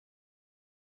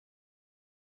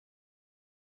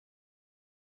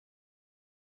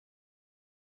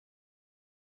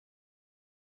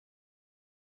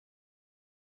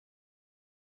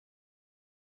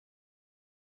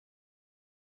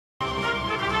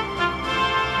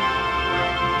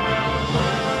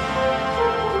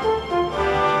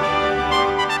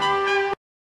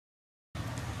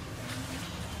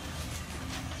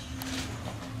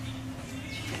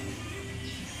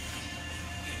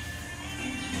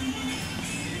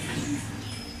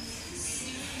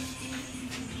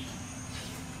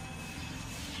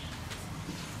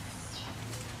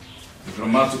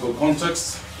grammatical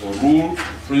context or rule,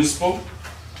 principle.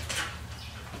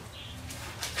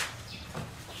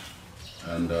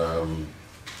 And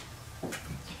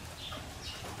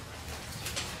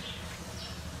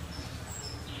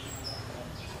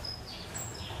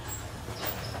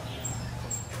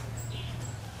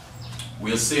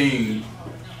we are saying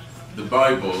the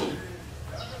Bible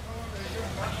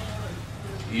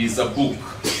is a book,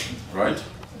 right?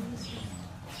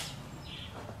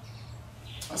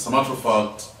 As a matter of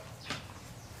fact,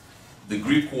 the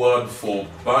Greek word for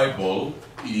Bible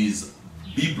is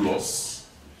biblos,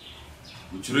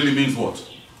 which really means what?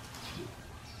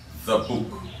 The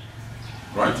book,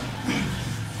 right?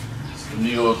 So when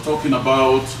you're talking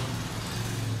about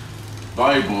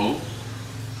Bible,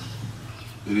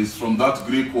 it is from that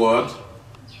Greek word,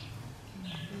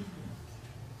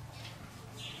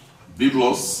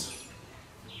 biblos,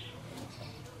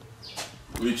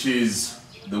 which is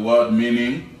the word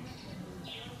meaning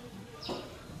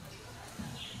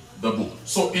the book.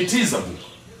 So it is a book.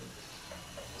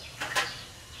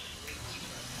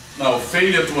 Now,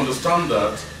 failure to understand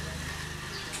that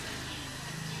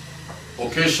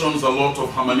occasions a lot of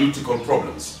hermeneutical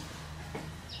problems.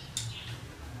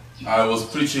 I was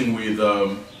preaching with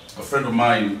a friend of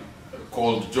mine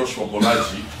called Joshua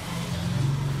Bolaji,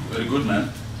 very good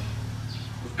man.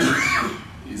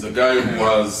 He's a guy who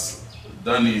has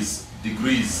done his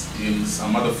degrees in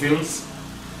some other fields,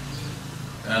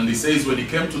 and he says when he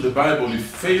came to the Bible, he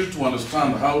failed to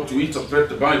understand how to interpret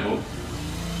the Bible,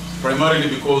 primarily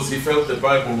because he felt the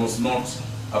Bible was not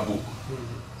a book.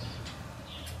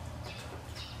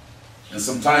 And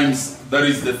sometimes that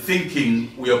is the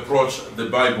thinking we approach the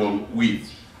Bible with.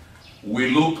 We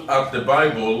look at the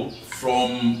Bible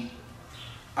from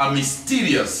a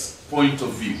mysterious point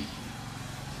of view.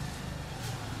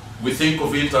 We think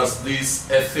of it as this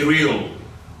ethereal,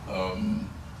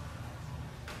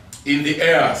 in the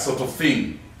air sort of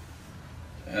thing.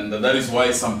 And that is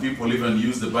why some people even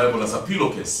use the Bible as a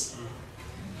pillowcase,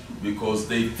 because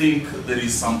they think there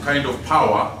is some kind of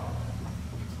power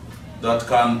that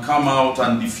can come out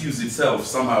and diffuse itself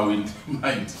somehow in the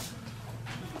mind.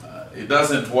 It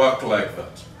doesn't work like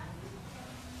that.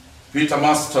 Peter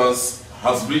Masters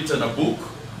has written a book,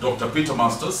 Dr. Peter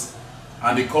Masters,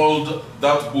 and he called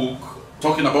that book,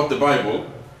 talking about the Bible,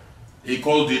 he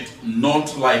called it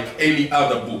Not Like Any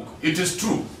Other Book. It is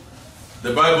true.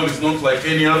 The Bible is not like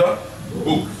any other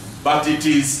book, but it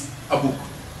is a book.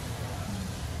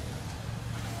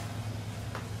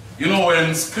 You know,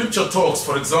 when scripture talks,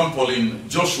 for example, in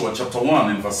Joshua chapter 1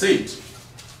 and verse 8,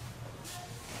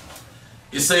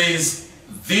 it says,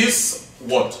 this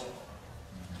what?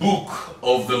 Book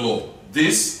of the law.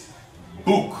 This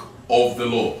book of the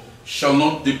law shall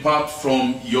not depart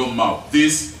from your mouth.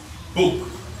 This book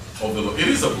of the law. It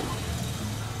is a book.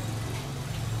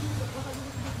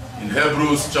 In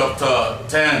Hebrews chapter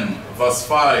 10, verse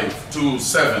 5 to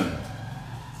 7.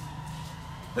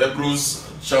 Hebrews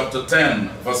chapter 10,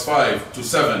 verse 5 to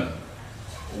 7.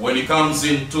 When he comes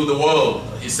into the world,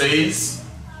 he says,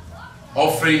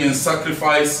 offering and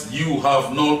sacrifice you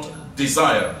have not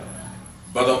desired,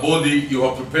 but a body you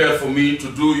have prepared for me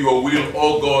to do your will,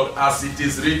 O God, as it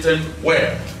is written,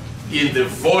 where? In the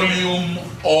volume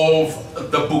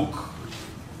of the book.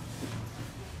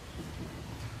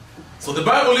 So the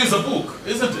Bible is a book,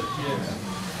 isn't it? Yes.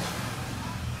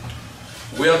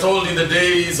 We are told in the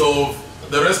days of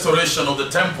the restoration of the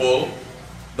temple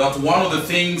that one of the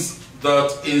things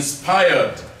that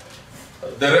inspired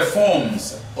the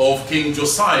reforms of King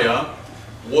Josiah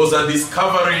was a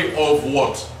discovery of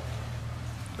what?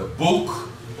 The book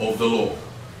of the law.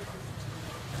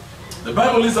 The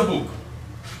Bible is a book.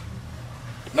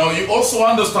 Now you also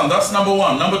understand, that's number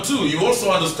one. Number two, you also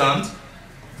understand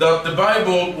that the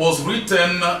Bible was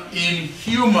written in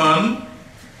human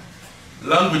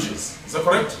languages. Is that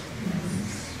correct?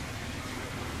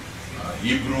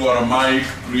 Hebrew, Aramaic,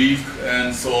 Greek,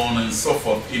 and so on and so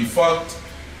forth. In fact,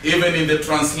 even in the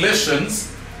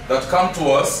translations that come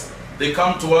to us, they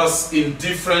come to us in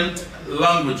different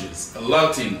languages.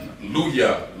 Latin,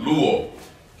 Luhya, Luo,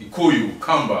 Kikuyu,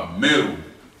 Kamba, Meru,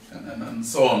 and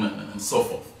so on and so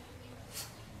forth.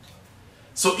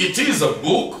 So it is a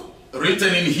book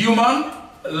written in human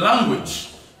language.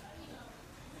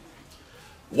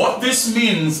 What this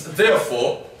means,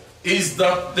 therefore, is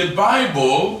that the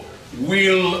Bible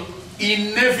will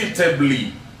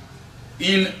inevitably,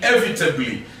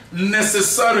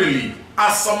 necessarily,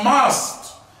 as a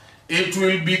must, it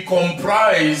will be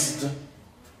comprised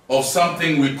of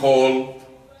something we call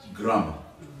grammar.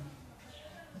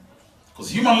 Because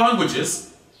human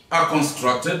languages are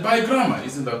constructed by grammar,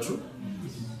 isn't that true?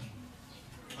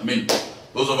 I mean,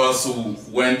 Those of us who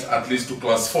went at least to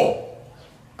class 4,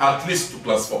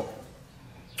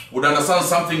 would understand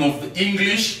something of the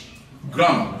English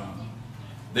grammar.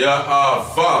 There are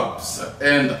verbs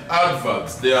and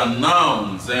adverbs, there are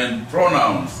nouns and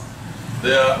pronouns,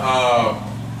 there are,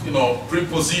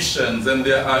 prepositions, and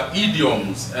there are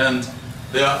idioms, and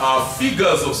there are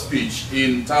figures of speech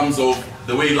in terms of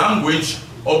the way language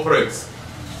operates.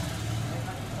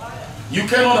 You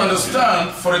cannot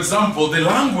understand, for example, the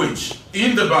language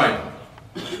in the Bible,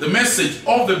 the message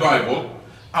of the Bible,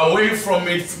 away from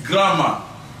its grammar,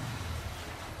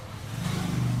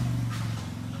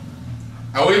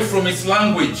 away from its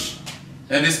language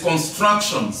and its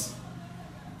constructions.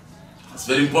 It's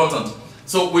very important.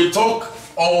 So we talk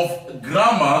of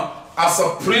grammar as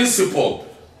a principle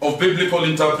of biblical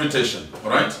interpretation, all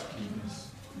right?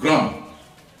 Grammar.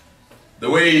 The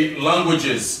way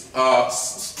languages are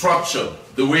structured,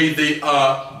 the way they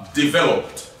are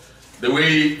developed, the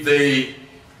way they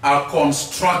are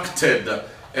constructed,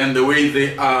 and the way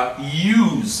they are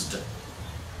used.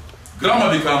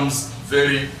 Grammar becomes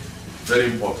very, very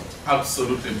important,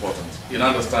 absolutely important in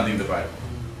understanding the Bible.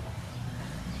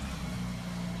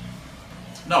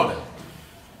 Now then,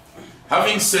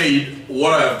 having said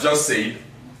what I have just said,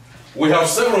 we have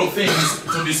several things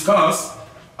to discuss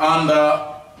under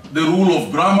the rule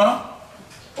of grammar,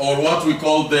 or what we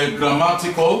call the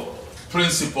grammatical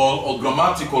principle or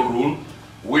grammatical rule.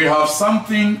 We have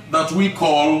something that we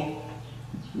call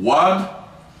word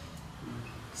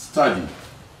study.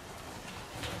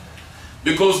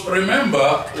 Because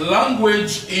remember,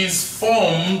 language is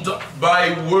formed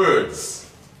by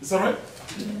words. Is that right?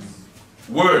 Yes.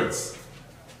 Words.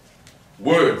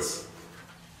 Words.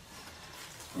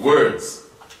 Words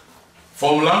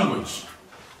form language.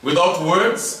 Without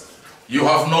words, you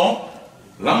have no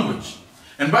language.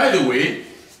 And by the way,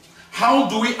 how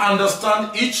do we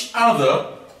understand each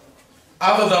other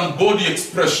than body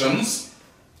expressions,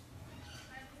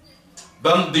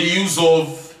 than the use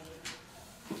of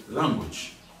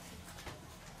language?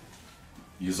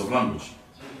 Use of language.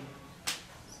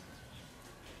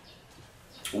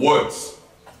 Words.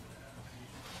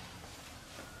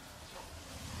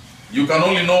 You can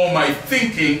only know my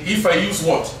thinking if I use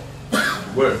what?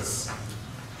 Words.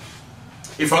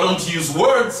 If I don't use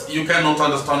words, you cannot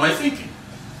understand my thinking.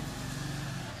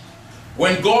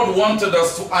 When God wanted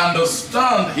us to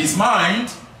understand His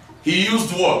mind, He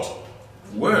used what?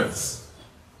 Words.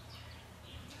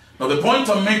 Now the point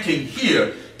I'm making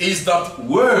here is that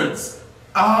words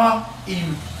are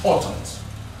important.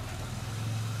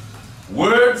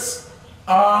 Words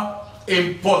are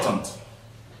important.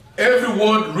 Every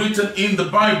word written in the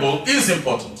Bible is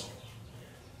important.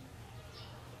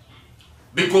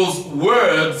 Because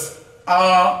words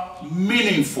are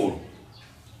meaningful.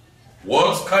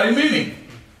 Words carry meaning.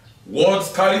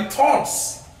 Words carry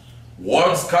thoughts.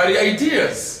 Words carry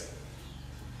ideas.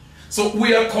 So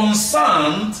we are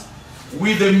concerned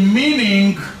with the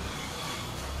meaning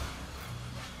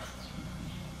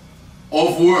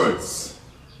of words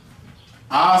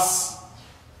as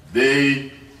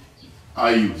they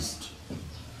are used.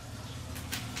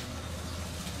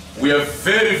 We are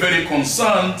very, very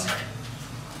concerned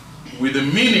with the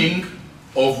meaning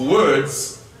of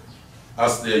words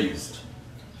as they are used.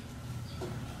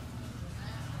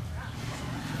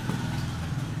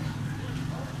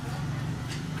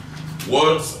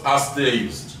 Words as they are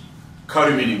used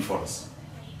carry meaning for us.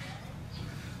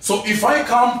 So if I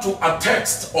come to a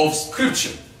text of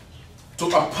scripture, to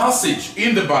a passage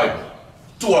in the Bible,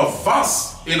 to a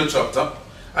verse in a chapter,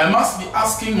 I must be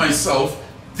asking myself,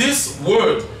 this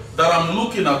word that I'm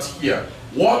looking at here,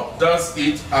 what does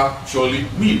it actually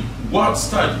mean? Word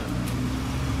study.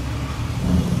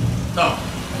 Now,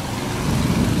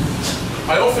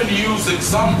 I often use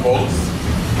examples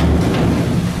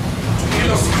to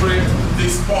illustrate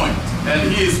this point,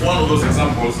 and here is one of those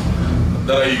examples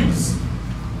that I use.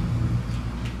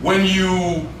 When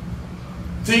you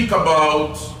think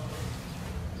about,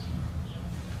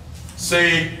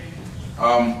 say,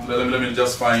 let me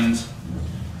just find,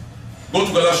 go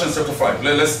to Galatians chapter 5.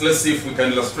 Let's see if we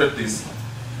can illustrate this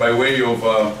by way of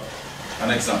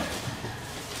an example.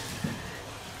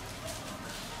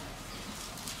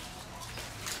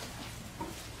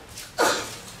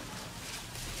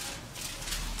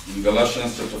 In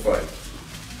Galatians chapter 5.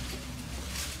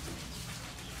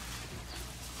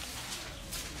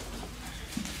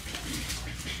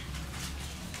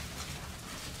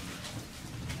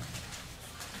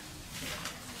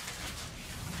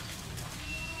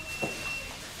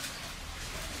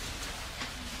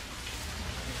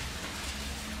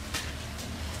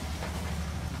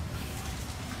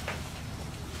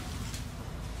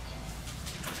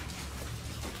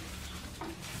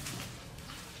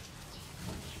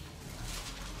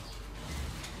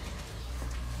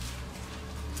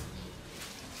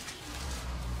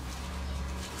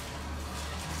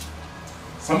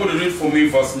 Somebody read for me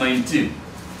verse 19.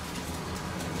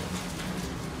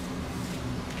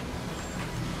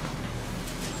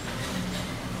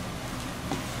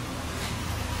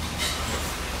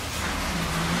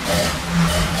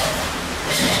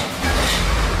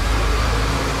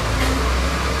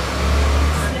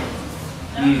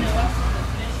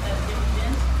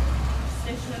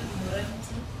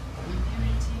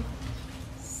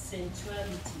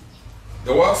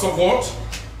 The works of what?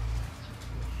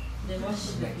 The works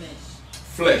of the flesh.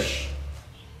 Flesh.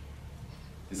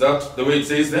 Is that the way it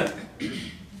says there?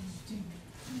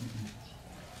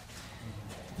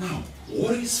 Now,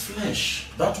 what is flesh?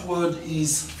 That word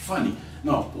is funny.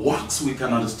 Now, works we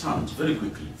can understand very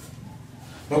quickly.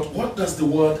 But what does the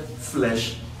word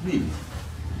flesh mean?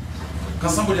 Can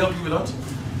somebody help you with that?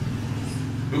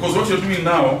 Because what you're doing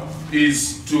now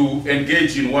is to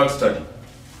engage in word study.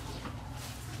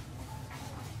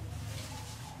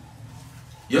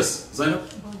 Yes, Zainab?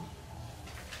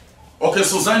 Okay,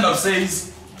 so Zainab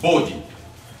says body.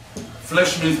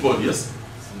 Flesh means body, yes?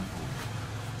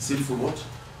 Sinful what?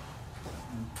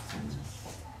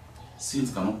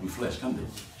 Sins cannot be flesh, can they?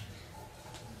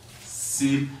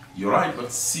 Sin, you're right, but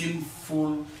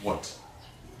sinful what?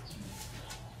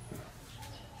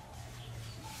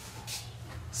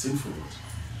 Sinful what?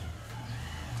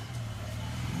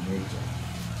 Nature.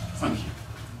 Thank you.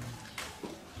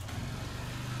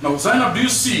 Now, Zainab, do you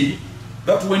see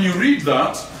that when you read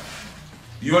that,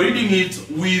 you are reading it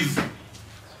with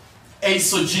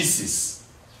eisegesis?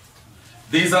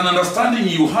 There is an understanding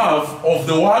you have of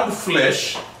the word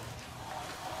flesh,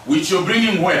 which you're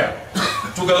bringing where?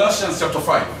 To Galatians chapter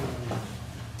 5.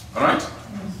 Alright?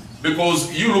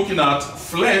 Because you're looking at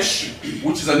flesh,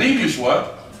 which is an English word,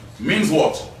 means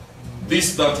what?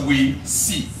 This that we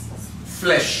see.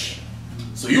 Flesh.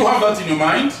 So you have that in your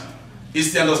mind.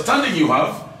 It's the understanding you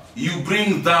have. You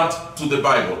bring that to the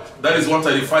Bible. That is what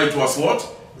I refer to as what?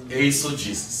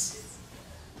 Eisegesis.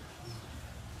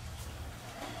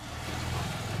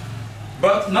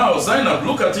 But now, Zainab,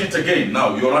 look at it again.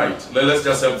 Now, you're right. Let's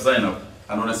just help Zainab.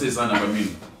 And when I say Zainab, I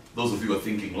mean those of you who are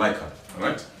thinking like her.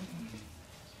 Alright?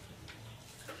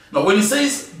 Now, when he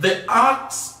says the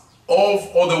acts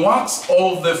of, or the works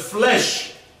of the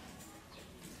flesh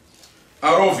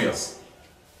are obvious.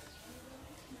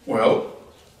 Well,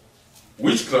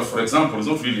 witchcraft, for example, is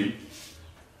not really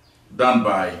done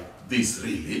by this,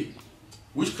 really.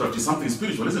 Witchcraft is something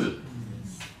spiritual, isn't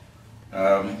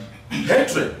it?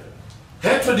 Hatred.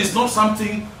 Hatred is not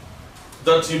something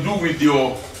that you do with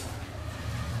your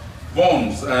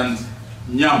bones and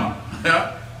nyama,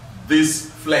 this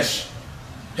flesh.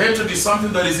 Hatred is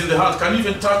something that is in the heart. Can you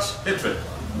even touch hatred?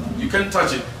 You can't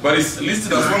touch it, but it's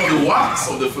listed as one of the works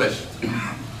of the flesh.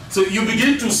 So you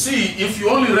begin to see, if you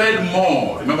only read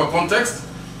more, remember context?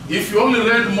 If you only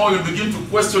read more, you begin to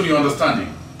question your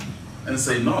understanding and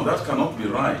say, no, that cannot be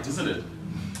right, isn't it?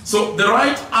 So the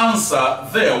right answer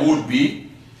there would be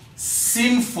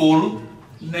sinful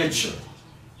nature.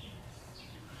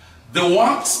 The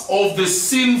works of the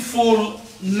sinful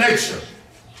nature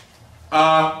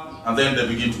are, and then they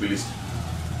begin to be listed.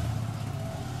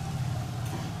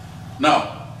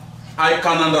 Now, I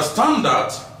can understand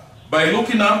that by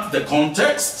looking at the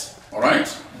context, all right?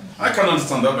 I can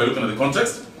understand that by looking at the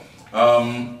context. If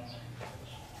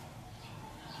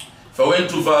I went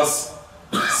to verse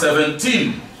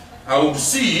 17, I would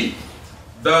see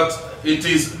that it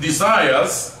is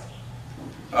desires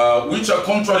which are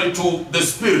contrary to the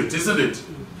Spirit, isn't it?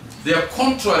 They are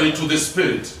contrary to the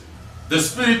Spirit. The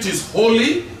Spirit is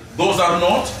holy, those are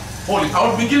not holy. I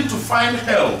would begin to find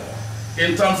help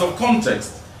in terms of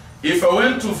context. If I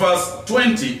went to verse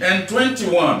 20 and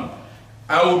 21,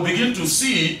 I would begin to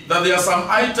see that there are some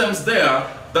items there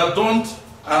that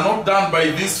are not done by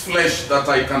this flesh that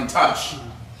I can touch.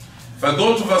 If I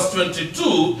go to verse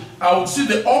 22, I would see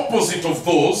the opposite of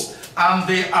those, and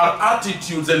they are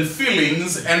attitudes and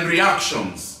feelings and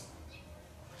reactions.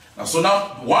 So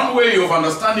now, one way of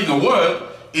understanding a word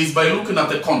is by looking at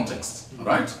the context,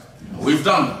 right? We've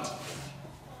done that.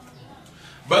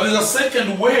 But there's a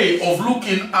second way of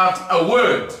looking at a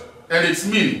word and its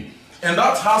meaning, and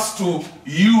that has to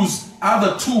use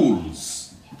other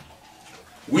tools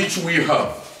which we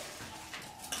have.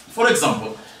 For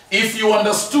example, if you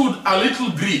understood a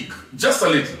little Greek, just a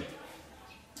little,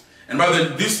 and by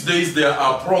these days there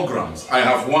are programs. I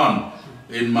have one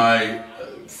in my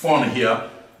phone here.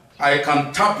 I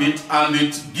can tap it and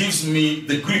it gives me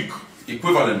the Greek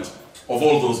equivalent of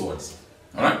all those words.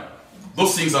 All right?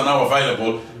 Those things are now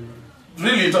available.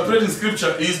 Really, interpreting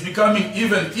scripture is becoming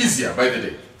even easier by the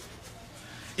day.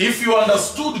 If you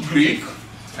understood Greek,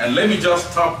 and let me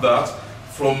just tap that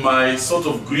from my sort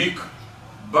of Greek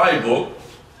Bible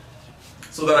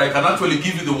so that I can actually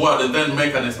give you the word and then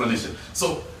make an explanation.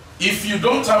 So if you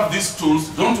don't have these tools,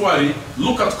 don't worry,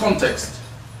 look at context.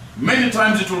 Many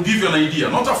times it will give you an idea,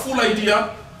 not a full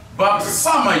idea, but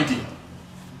some idea.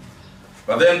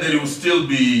 But then there will still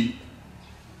be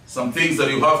some things that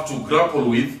you have to grapple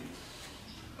with.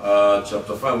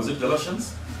 Chapter 5, was it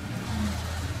Galatians?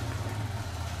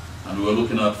 And we were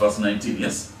looking at verse 19,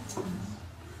 yes? So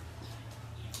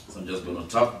I'm just going to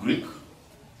tap Greek.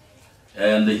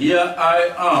 And here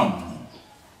I am.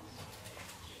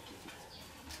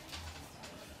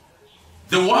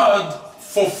 The word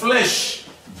for flesh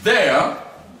there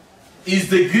is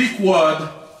the Greek word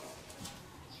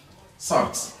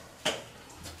sarx.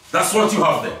 That's what you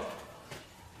have there.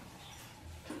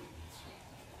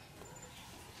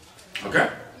 Okay?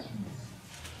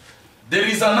 There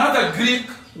is another Greek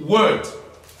word.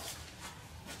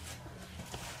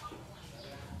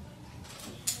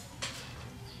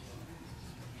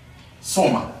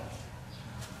 Soma.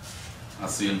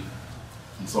 As in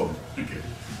soma. Okay.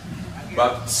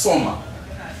 But soma.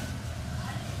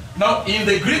 Now, in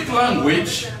the Greek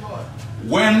language,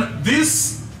 when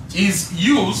this is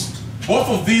used, both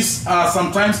of these are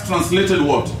sometimes translated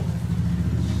what?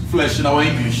 Flesh in our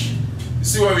English. You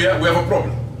see where we are? We have a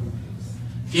problem.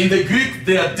 In the Greek,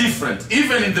 they are different,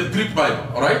 even in the Greek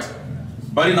Bible, all right?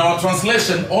 But in our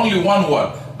translation, only one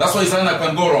word. That's why Isaiah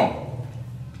can go wrong.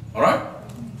 All right?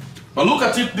 But look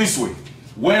at it this way.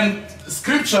 When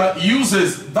Scripture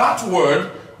uses that word,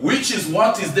 which is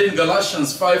what is there in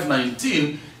Galatians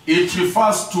 5:19, it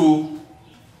refers to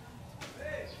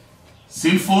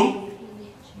sinful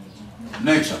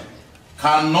nature.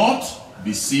 Cannot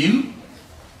be seen,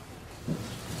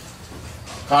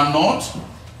 cannot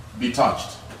be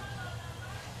touched.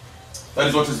 That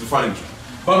is what it's referring to.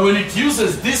 But when it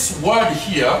uses this word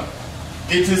here,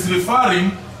 it is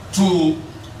referring to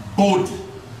body.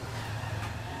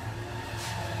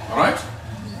 Alright?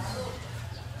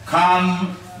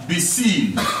 Can be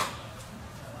seen,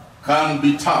 can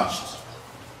be touched.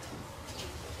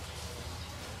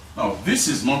 Now, this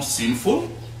is not sinful.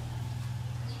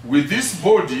 With this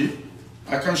body,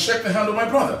 I can shake the hand of my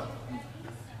brother.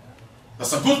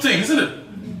 That's a good thing, isn't it?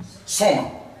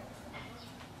 Soma.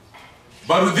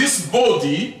 But with this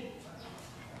body,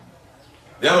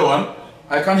 the other one,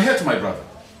 I can hate my brother.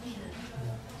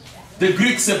 The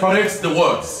Greek separates the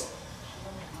words.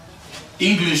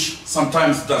 English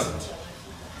sometimes doesn't.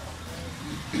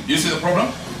 You see the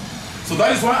problem? So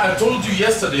that is why I told you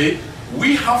yesterday,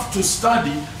 we have to study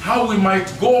how we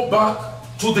might go back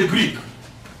to the Greek.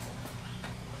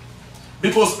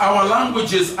 Because our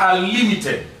languages are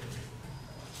limited.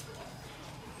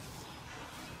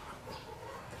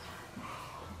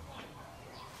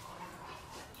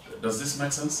 Does this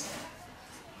make sense?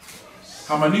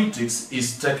 Hermeneutics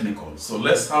is technical, so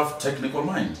let's have technical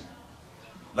mind.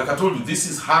 Like I told you, this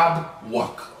is hard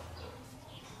work.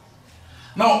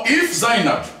 Now, if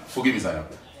Zainab, forgive me Zainab,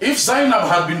 if Zainab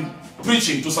had been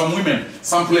preaching to some women,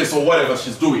 someplace or whatever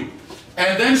she's doing,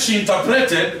 and then she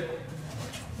interpreted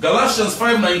Galatians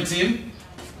 5:19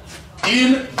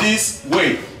 in this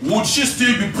way, would she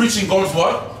still be preaching God's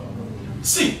word?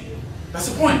 See, that's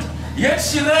the point. Yet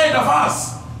she read a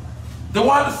verse. The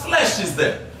word flesh is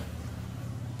there.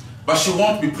 But she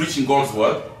won't be preaching God's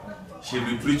word. She'll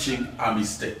be preaching a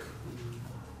mistake.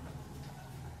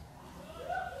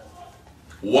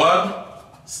 Word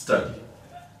study.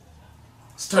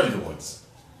 Study the words.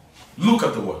 Look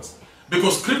at the words.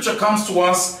 Because Scripture comes to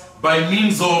us by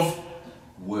means of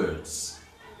words.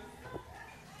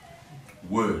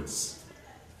 Words.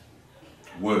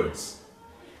 Words.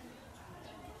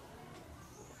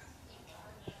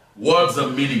 Words are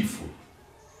meaningful.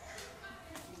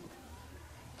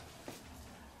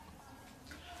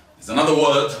 There's another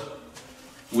word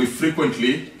we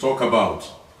frequently talk about,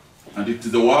 and it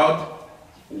is the word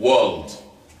world.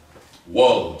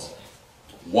 World.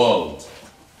 World.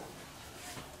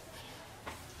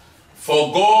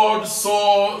 For God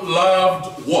so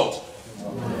loved what?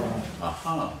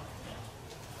 Aha.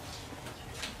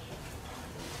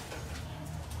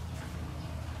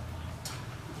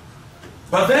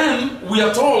 But then we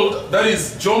are told, that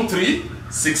is John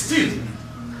 3:16.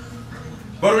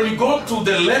 But when you go to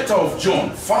the letter of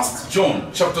John, 1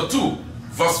 John chapter 2,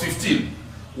 verse 15,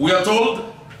 we are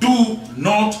told, do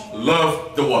not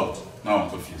love the world. Now I'm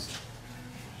confused.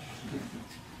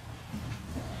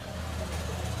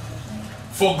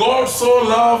 For God so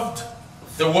loved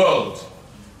the world.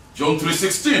 John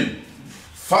 3:16.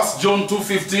 1 John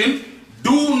 2:15.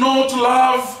 Do not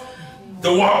love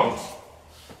the world.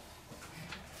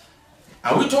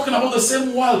 Are we talking about the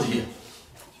same world here?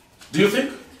 Do you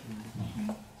think?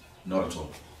 Not at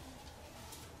all.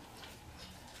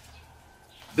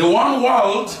 The one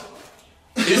world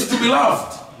is to be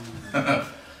loved.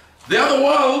 The other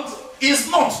world is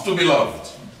not to be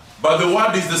loved. But the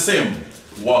word is the same,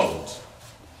 world.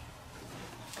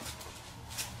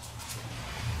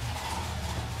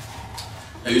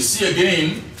 Now you see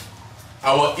again,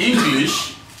 our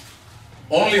English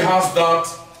only has that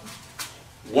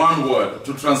one word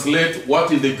to translate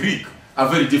what in the Greek are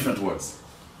very different words.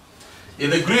 In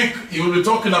the Greek, you will be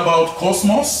talking about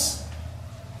cosmos,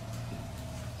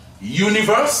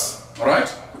 universe, all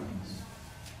right?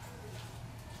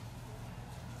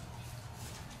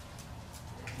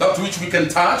 That which we can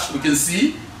touch, we can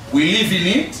see, we live in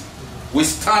it, we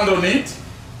stand on it,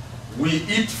 we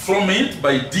eat from it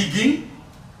by digging.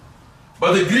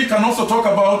 But the Greek can also talk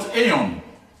about aeon.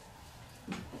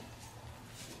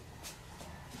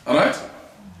 All right?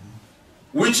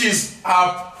 Which is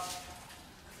a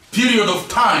period of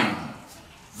time,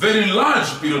 very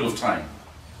large period of time.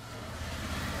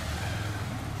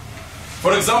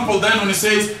 For example, then when he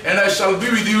says, and I shall be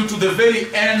with you to the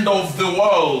very end of the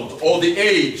world or the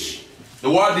age, the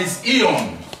word is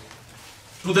eon,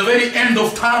 to the very end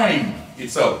of time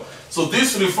itself. So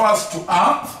this refers to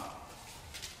earth,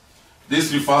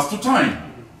 this refers to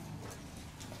time.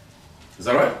 Is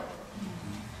that right?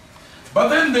 But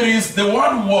then there is the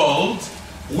word world,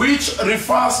 which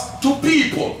refers to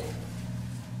people.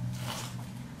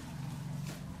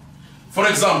 For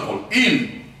example,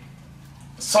 in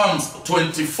Psalms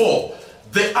 24,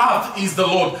 the earth is the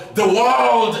Lord, the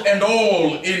world and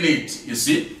all in it. You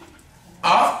see?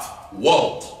 Earth,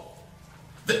 world.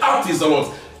 The earth is the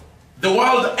Lord, the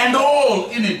world and all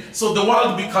in it. So the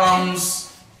world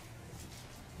becomes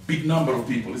a big number of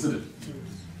people, isn't it?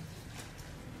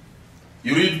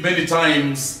 You read many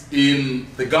times in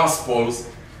the Gospels,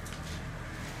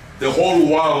 the whole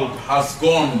world has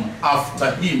gone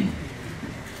after him.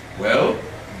 Well,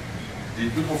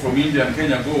 did people from India and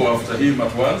Kenya go after him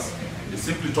at once? It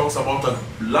simply talks about a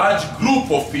large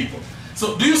group of people.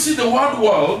 So do you see the word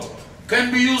world can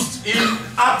be used in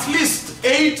at least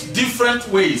 8 different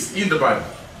ways in the Bible.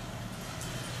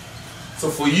 So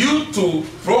for you to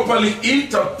properly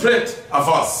interpret a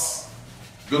verse,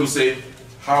 you got to say,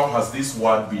 how has this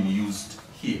word been used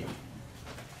here?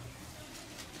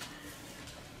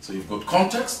 So you've got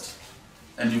context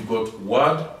and you've got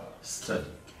word study.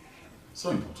 So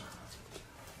important.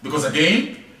 Because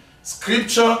again,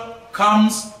 scripture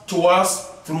comes to us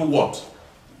through what?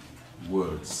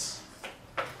 Words.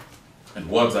 And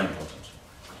words are important.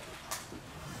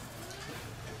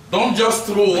 Don't just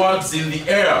throw words in the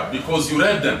air because you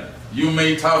read them. You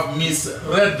may have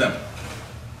misread them.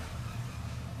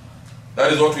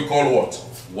 That is what we call what?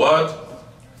 Word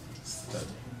study.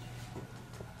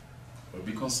 We'll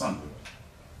be concerned with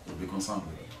it. We'll be concerned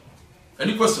with it.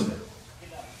 Any question there?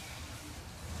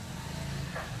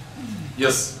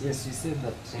 Yes. Yes, you said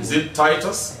that. Is it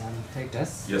Titus?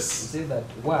 Titus. Yes. You say that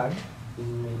word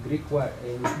in Greek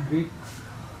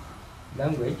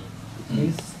language it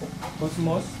means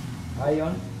cosmos,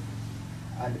 ion,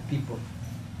 and people.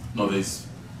 No, there's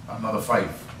another 5,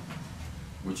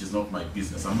 which is not my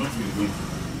business. I'm not really going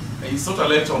to. It's not a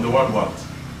lecture on the word world.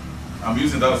 I'm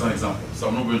using that as an example, so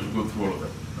I'm not going to go through all of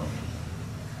that. No.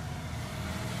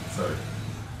 Sorry.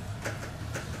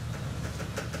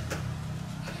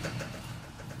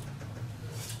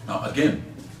 Now again,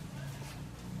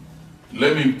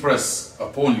 let me impress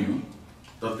upon you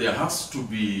that there has to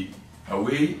be a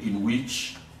way in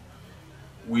which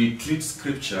we treat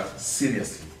scripture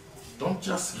seriously. Don't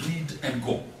just read and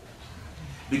go,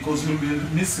 because you'll be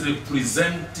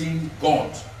misrepresenting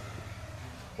God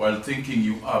while thinking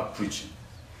you are preaching.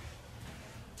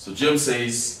 So James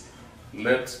says,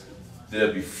 let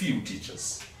there be few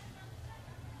teachers,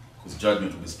 because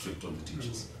judgment will be strict on the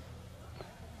teachers.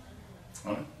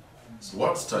 All right? So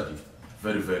word study,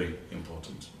 very, very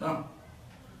important. Now,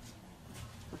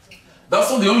 that's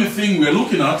not the only thing we're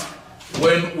looking at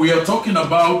when we are talking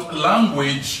about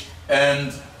language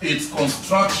and its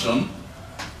construction.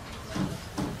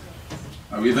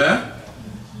 Are we there?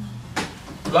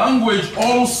 Language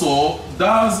also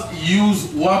does use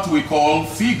what we call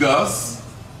figures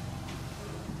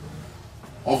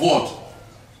of what?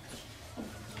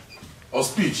 Of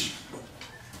speech.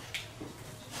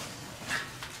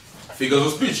 Figures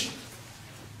of speech.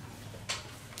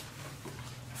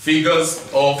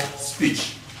 Figures of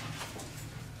speech.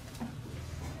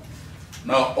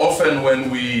 Now, often when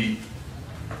we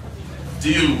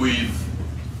deal with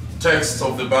texts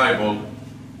of the Bible,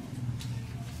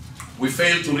 we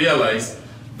fail to realize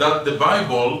that the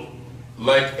Bible,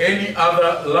 like any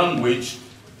other language,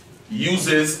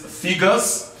 uses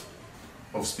figures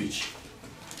of speech.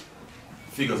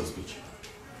 Figures of speech.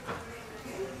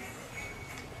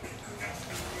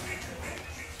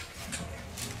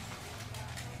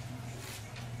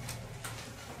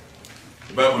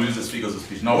 The Bible uses figures of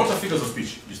speech. Now, what are figures of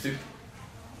speech? You still?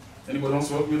 Anybody wants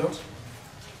to help me with that?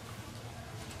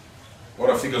 What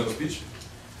are figures of speech?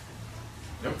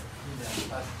 Yep.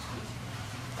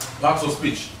 Parts of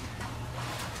speech.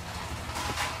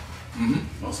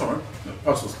 Mm-hmm. No, sorry.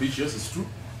 Parts of speech, yes, it's true.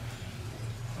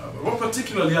 But what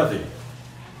particularly are they?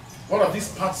 What are these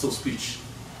parts of speech?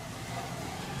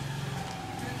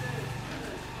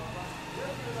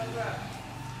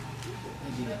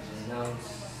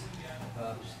 Nouns,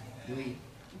 verbs, doing,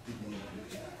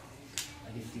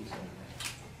 adjectives.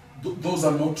 Those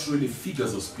are not really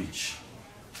figures of speech.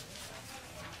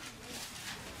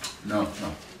 No,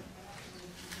 no.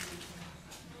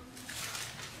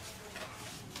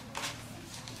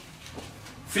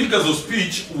 Figures of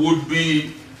speech would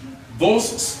be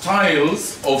those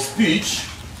styles of speech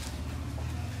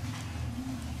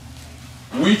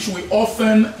which we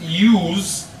often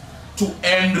use to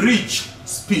enrich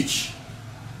speech.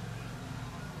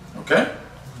 Okay?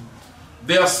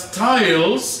 They are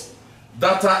styles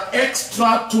that are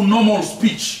extra to normal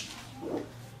speech.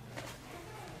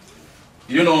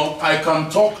 You know, I can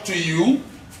talk to you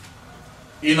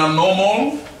in a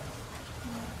normal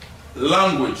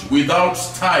language, without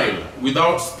style,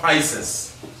 without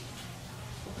spices.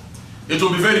 It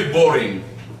will be very boring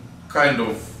kind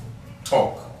of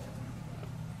talk.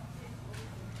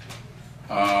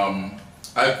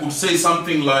 I could say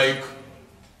something like,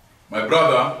 my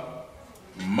brother,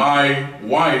 my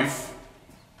wife,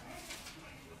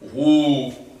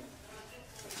 who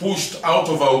pushed out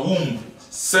of her womb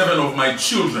 7 of my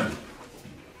children,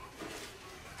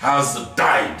 has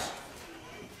died.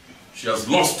 She has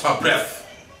lost her breath.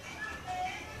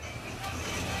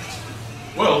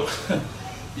 Well,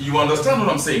 you understand what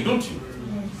I'm saying, don't you?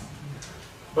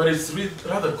 But it's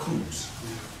rather crude.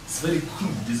 It's very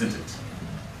crude, isn't it?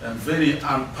 And very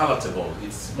unpalatable.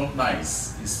 It's not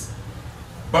nice.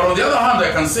 But on the other hand,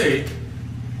 I can say,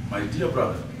 my dear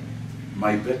brother,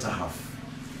 my better half.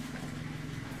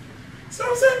 See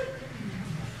what I'm saying?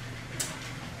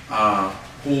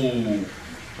 Who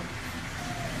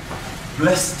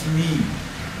blessed me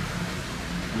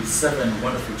with 7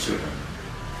 wonderful children,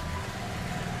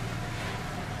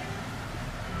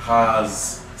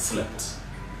 has slept,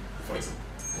 for example.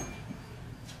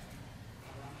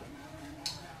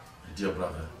 My dear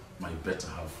brother, my better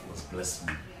half was blessed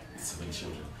me with 7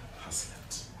 children, has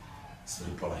slept. It's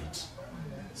very polite.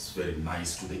 It's very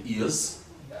nice to the ears.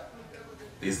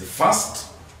 There's the first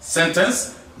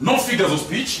sentence, no figures of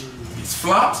speech. It's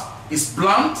flat, it's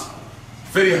blunt,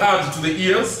 very hard to the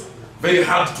ears, very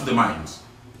hard to the mind.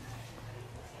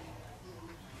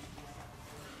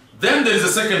 Then there is a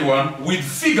second one with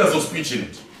figures of speech in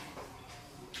it.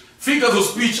 Figures of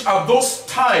speech are those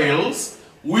styles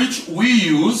which we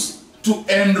use to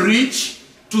enrich,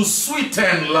 to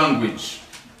sweeten language,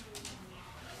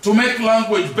 to make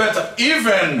language better,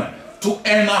 even to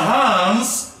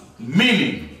enhance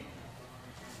meaning.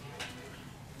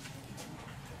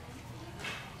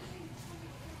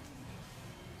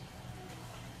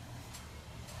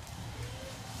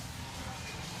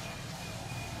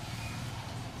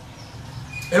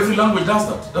 Every language does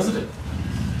that, doesn't it?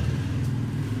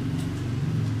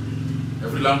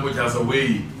 Every language has a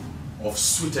way of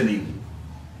sweetening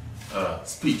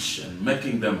speech and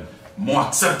making them more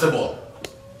acceptable.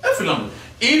 Every language.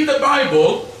 In the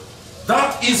Bible,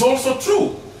 that is also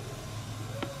true.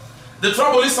 The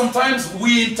trouble is sometimes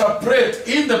we interpret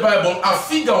in the Bible a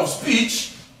figure of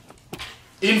speech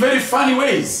in very funny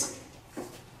ways.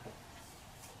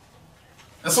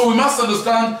 And so we must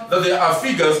understand that there are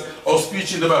figures of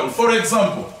speech in the Bible. For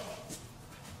example,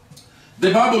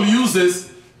 the Bible uses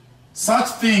such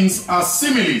things as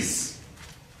similes.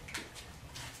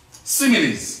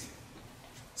 Similes.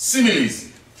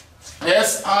 Similes.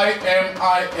 S-I-M-I-L-E-S.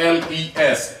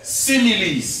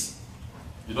 Similes.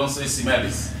 You don't say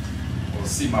similes or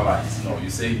similes. No,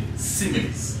 you say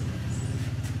similes.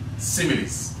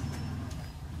 Similes.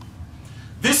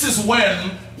 This is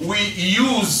when we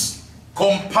use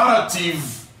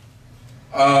comparative,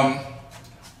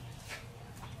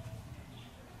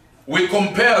 we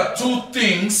compare 2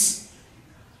 things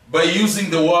by using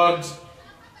the word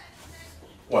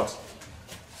what?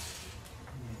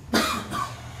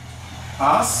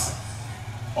 As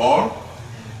or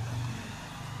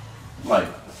like.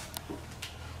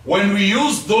 When we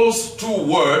use those 2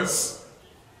 words,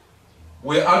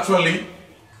 we're actually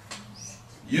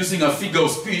using a figure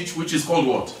of speech which is called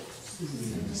what?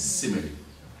 Simile.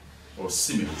 or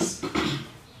similes.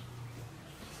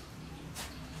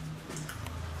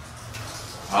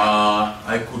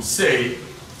 I could say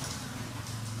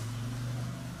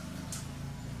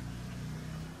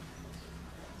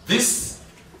this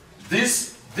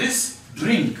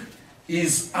drink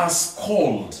is as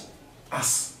cold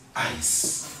as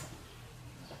ice.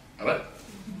 All right?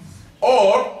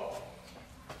 Or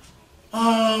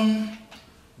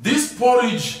this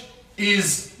porridge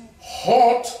is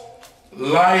hot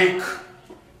like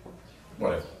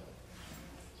whatever.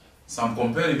 So I'm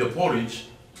comparing the porridge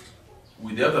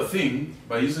with the other thing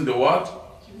by using the word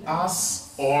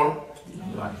as or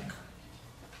like.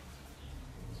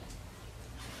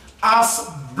 As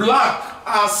black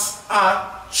as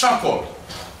a charcoal.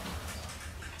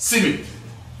 Simile.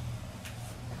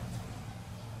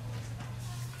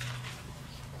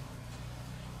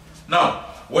 Now,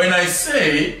 when I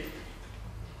say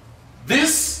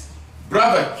this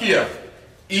brother here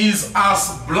is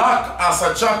as black as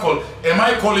a charcoal, am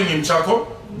I calling him charcoal?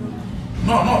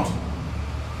 No, I'm not.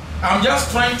 I'm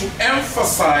just trying to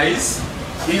emphasize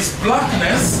his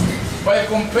blackness by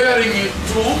comparing it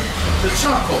to the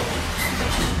charcoal.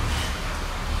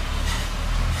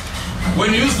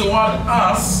 When you use the word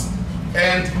as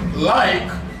and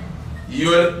like,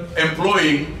 you're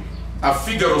employing a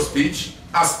figure of speech,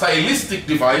 a stylistic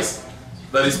device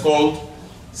that is called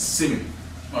simile.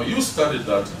 Now you studied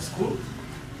that in school.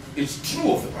 It's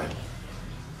true of the Bible.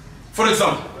 For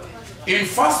example, in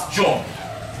 1 John,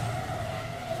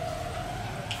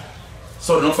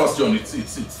 sorry, not 1 John, it's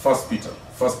 1 Peter.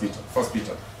 1 Peter,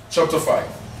 chapter 5.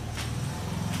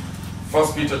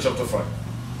 1 Peter, chapter 5.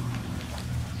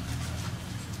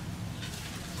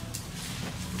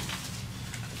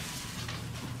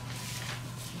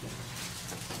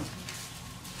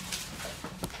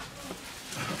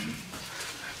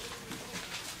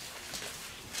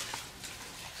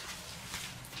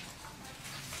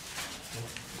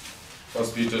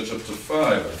 First Peter chapter 5,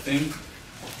 I think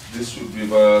this should be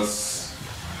verse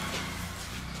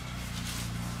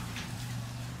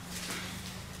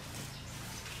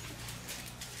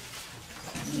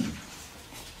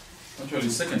actually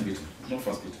 2 Peter, not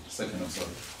 1 Peter, 2nd, I'm sorry.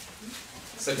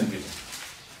 2 Peter.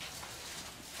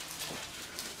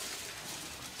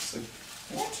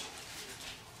 What?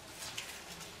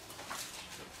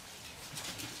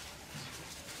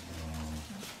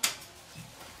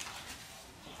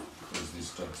 Where's this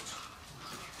text?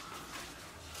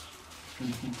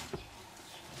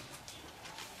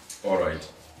 All right.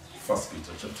 1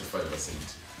 Peter chapter 5 verse 8.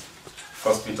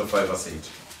 1 Peter 5 verse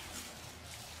 8.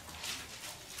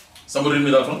 Somebody read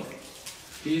me that one?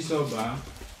 Be sober,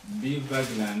 be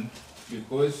vigilant,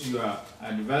 because your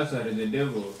adversary the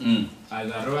devil, as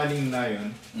a roaring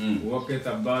lion, walketh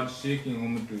about seeking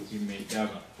whom he may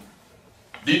devour.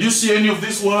 Did you see any of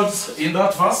these words in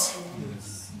that verse?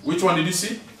 Yes. Which one did you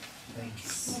see?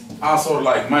 As or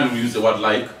like. Mine we use the word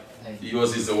like.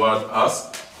 Yours is the word as.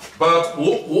 But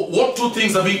what two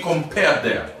things are being compared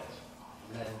there?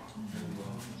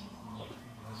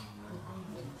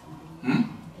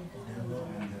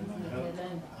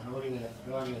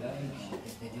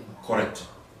 Correct.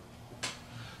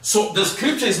 So the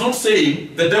scripture is not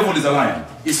saying the devil is a lion.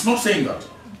 It's not saying that.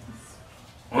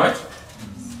 Alright?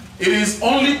 It is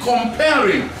only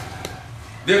comparing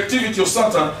the activity of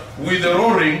Satan with the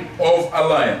roaring of a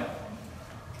lion.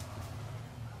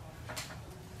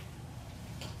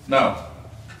 Now,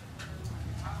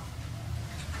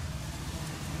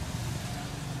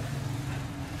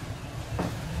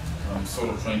 I'm sort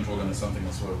of trying to organize something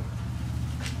as well.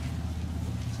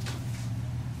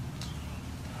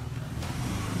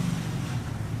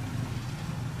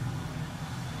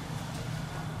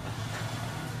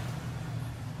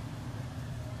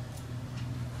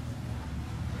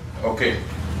 Okay.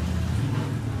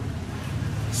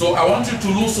 So I want you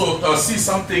to also see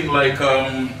something like,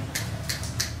 where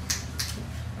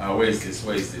is this?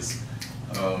 Where is this?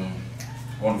 I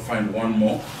want to find one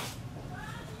more.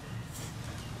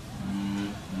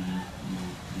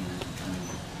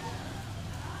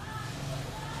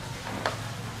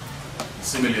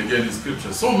 Simile again in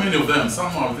scripture. So many of them,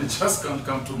 somehow they just can't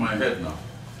come to my head now.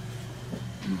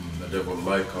 The devil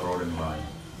like a roaring lion.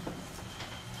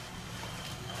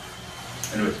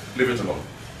 Anyway, leave it alone.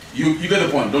 You get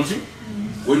the point, don't you?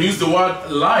 When you use the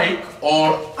word like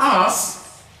or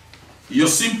as, you're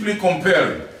simply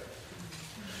comparing.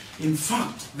 In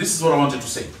fact, this is what I wanted to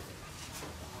say.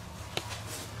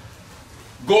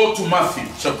 Go to Matthew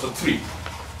chapter 3.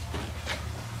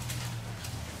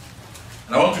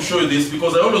 And I want to show you this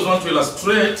because I always want to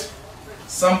illustrate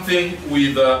something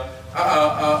with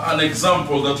an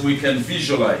example that we can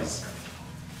visualize.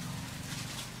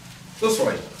 That's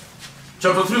right.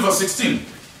 Chapter 3, verse 16.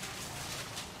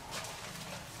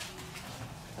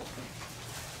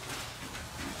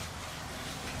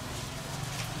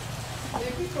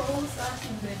 The people who sat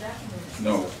in the darkness.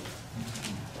 No.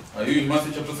 Are you in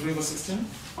Matthew chapter 3, verse 16?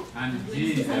 And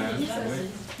Jesus,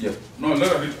 Yeah. No,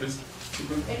 let her read, please.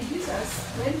 And Jesus,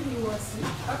 when he was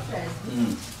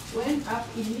baptized, went up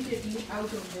immediately out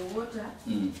of the water,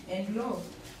 and lo,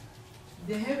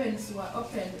 the heavens were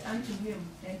opened unto him,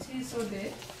 and he saw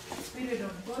the Spirit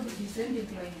of God descending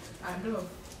like a dove,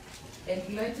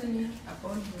 and lightening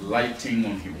upon him. Lighting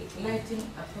on him. Lighting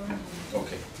upon him.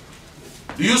 Okay.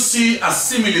 Do you see a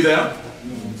simile there?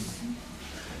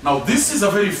 Now, this is a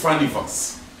very funny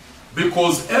verse,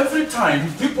 because every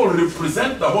time people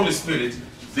represent the Holy Spirit,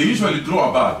 they usually draw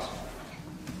a bird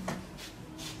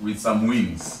with some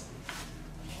wings.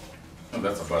 Oh,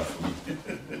 that's a bird for me.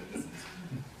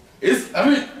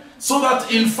 So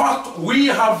that in fact we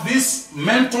have this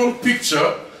mental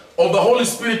picture of the Holy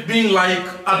Spirit being like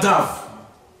a dove.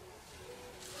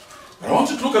 I want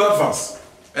you to look at that verse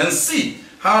and see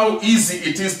how easy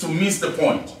it is to miss the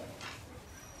point.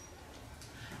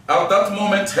 At that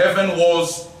moment, heaven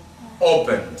was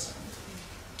opened,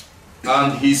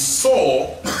 and he saw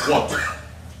what?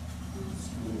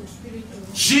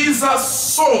 Jesus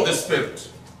saw the Spirit.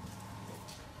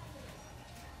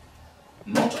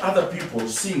 Not other people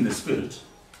seeing the Spirit.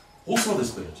 Who saw the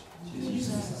Spirit?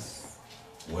 Jesus.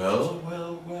 Well.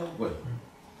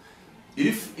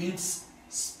 If it's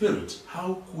Spirit,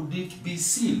 how could it be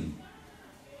seen?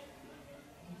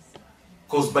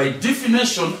 Because by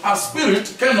definition, a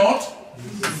spirit cannot.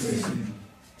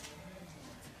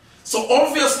 So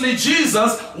obviously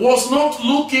Jesus was not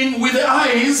looking with the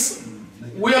eyes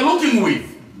we are looking with.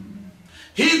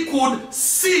 He could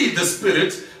see the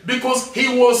Spirit because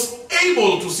he was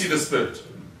able to see the Spirit.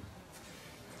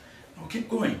 Now keep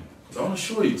going, because I want to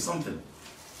show you something.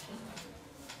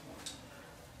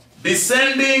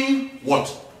 Descending what?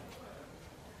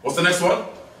 What's the next one?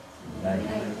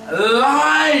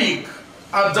 Like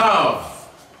a dove.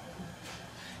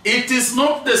 It is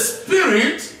not the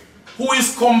Spirit who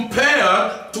is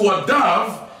compared to a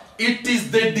dove, it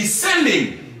is the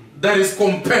descending that is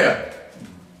compared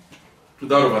to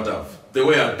that of a dove. The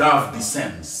way a dove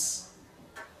descends.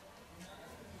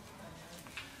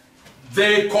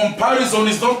 The comparison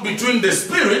is not between the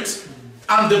Spirit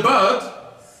and the bird,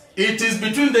 it is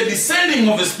between the descending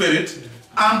of the Spirit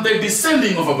and the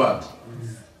descending of a bird.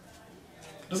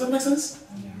 Does that make sense?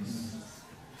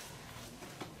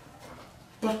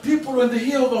 But people, when they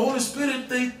hear of the Holy Spirit,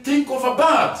 they think of a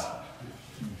bird.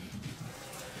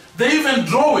 They even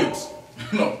draw it.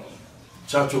 No.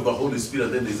 Church of the Holy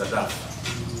Spirit, then there's a dove.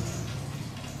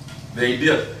 The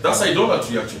idea, that's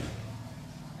idolatry actually.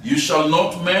 You shall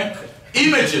not make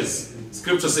images,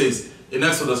 Scripture says in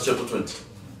Exodus chapter 20.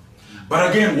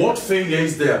 But again, what failure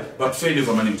is there but failure of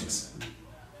hermeneutics?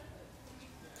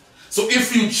 So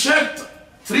if you checked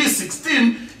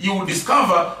 3:16, you will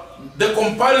discover the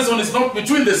comparison is not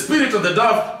between the Spirit and the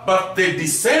dove, but the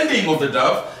descending of the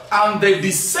dove and the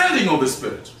descending of the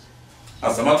Spirit.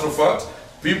 As a matter of fact,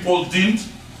 people didn't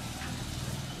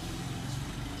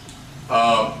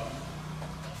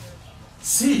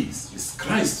see. It's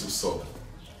Christ who saw them.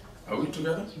 Are we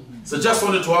together? So just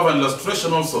wanted to have an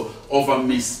illustration also of a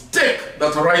mistake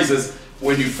that arises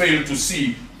when you fail to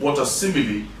see what a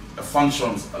simile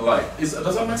functions like.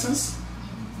 Does that make sense?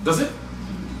 Does it?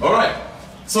 All right.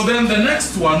 So then the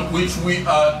next one which we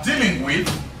are dealing with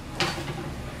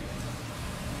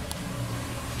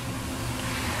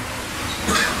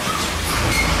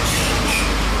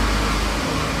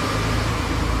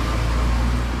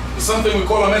is something we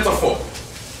call a metaphor.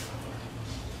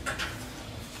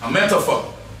 A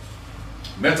metaphor.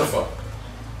 Metaphor.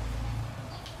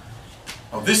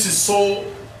 Now this is so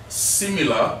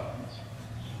similar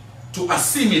to a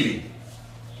simile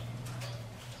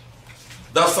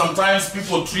that sometimes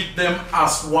people treat them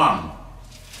as one.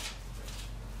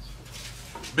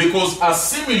 Because a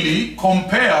simile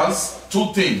compares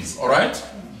two things, all right?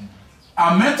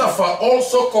 A metaphor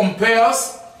also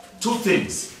compares two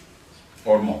things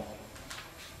or more.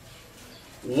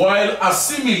 While a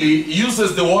simile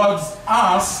uses the words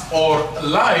as or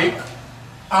like,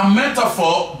 a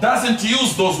metaphor doesn't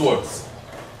use those words.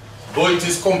 Though it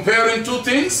is comparing two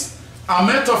things, a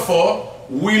metaphor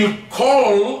will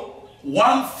call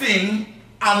one thing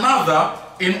another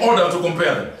in order to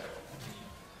compare them.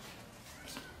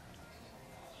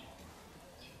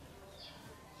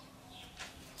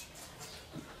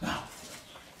 Now,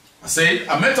 I said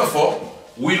a metaphor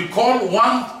will call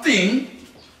one thing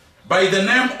by the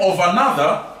name of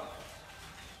another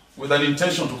with an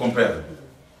intention to compare them.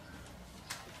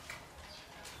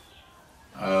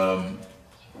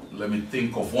 Let me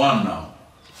think of one now.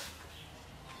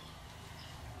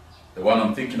 The one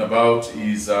I'm thinking about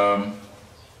is my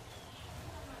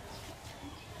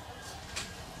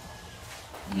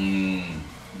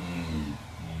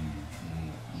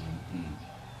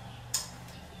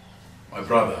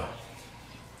brother,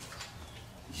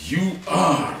 you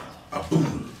are a bull.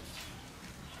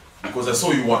 Because I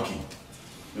saw you working.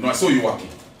 You know, I saw you working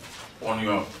on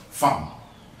your farm.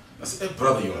 I said, hey,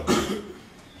 brother, you're a bull.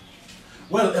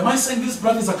 Well, am I saying this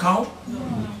brother is a cow?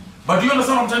 No. But do you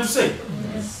understand what I'm trying to say?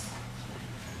 Yes.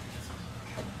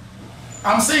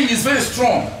 I'm saying it's very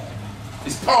strong.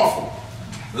 It's powerful.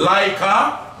 Like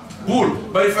a bull.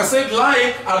 But if I said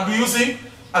like, I'll be using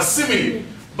a simile.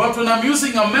 But when I'm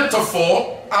using a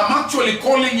metaphor, I'm actually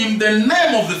calling him the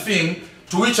name of the thing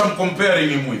to which I'm comparing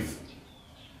him with.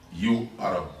 You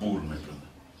are a bull, my brother.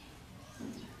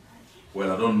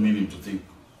 Well, I don't mean him to think,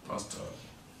 Pastor,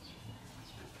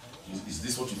 is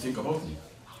this what you think about me?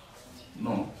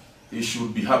 No. He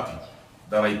should be happy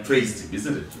that I praised him,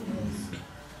 isn't it?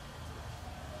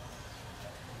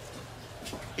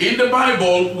 In the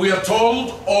Bible, we are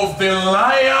told of the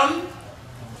lion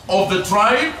of the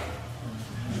tribe.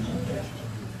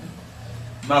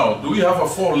 Now, do we have a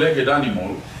four-legged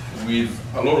animal with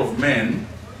a lot of men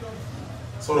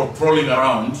sort of prowling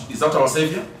around? Is that our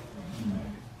Savior?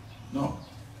 No.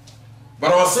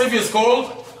 But our Savior is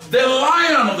called the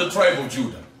Lion of the tribe of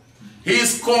Judah. He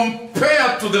is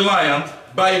compared to the lion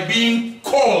by being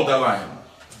called a lion.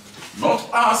 Not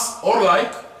us or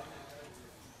like.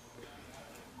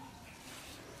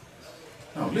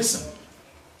 Now listen.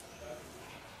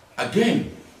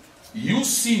 Again, you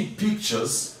see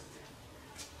pictures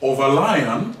of a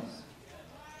lion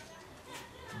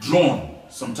drawn,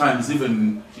 sometimes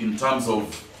even in terms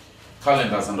of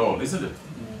calendars and all, isn't it?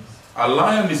 A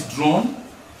lion is drawn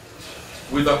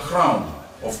with a crown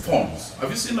of thorns. Have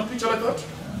you seen a picture like that?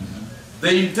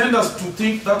 They intend us to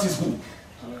think that is who?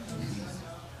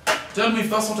 Tell me if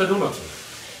that's not idolatry.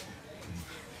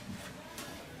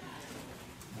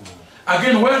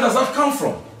 Again, where does that come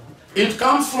from? It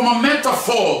comes from a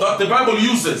metaphor that the Bible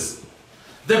uses.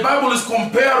 The Bible is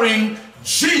comparing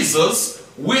Jesus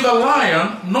with a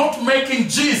lion, not making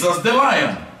Jesus the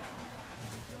lion.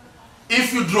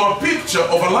 If you draw a picture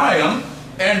of a lion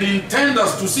and intend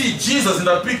us to see Jesus in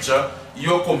that picture,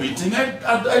 you're committing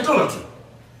idolatry.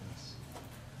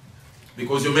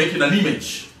 Because you're making an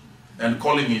image and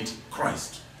calling it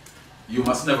Christ. You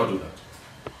must never do that.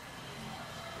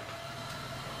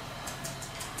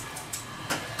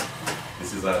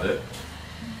 This is that.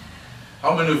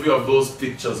 How many of you have those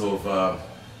pictures of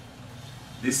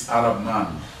this Arab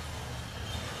man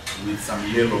with some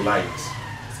yellow light?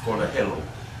 It's called a halo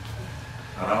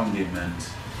around him, and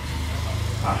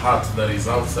a hat that is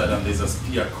outside, and there's a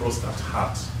spear across that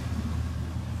hat,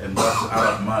 and that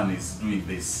Arab man is doing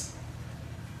this.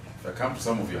 If I come to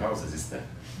some of your houses, it's there.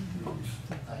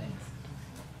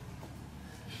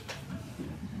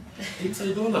 It's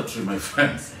idolatry, my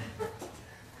friends.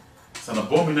 It's an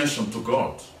abomination to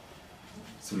God.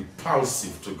 It's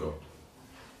repulsive to God.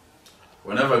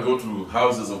 Whenever I go to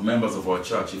houses of members of our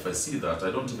church, if I see that, I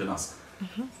don't even ask.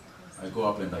 I go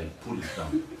up and I pull it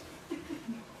down.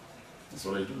 That's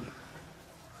what I do.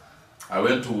 I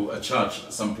went to a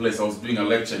church, someplace. I was doing a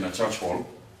lecture in a church hall,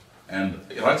 and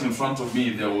right in front of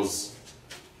me there was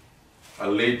a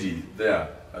lady there.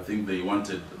 I think they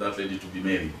wanted that lady to be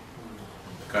Mary,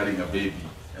 carrying a baby.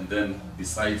 And then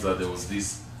besides that, there was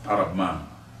this Arab man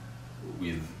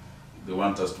with, they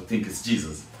want us to think it's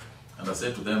Jesus. And I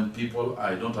said to them, people,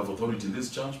 I don't have authority in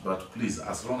this church, but please,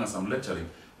 as long as I'm lecturing,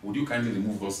 would you kindly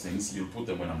remove those things? You'll put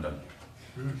them when I'm done.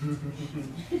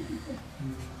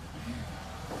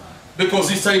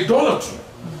 Because it's idolatry.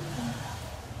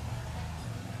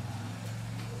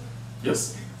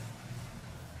 Yes?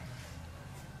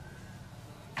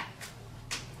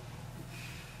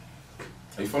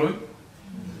 Are you following?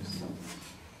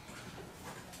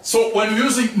 So when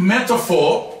using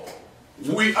metaphor,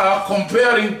 we are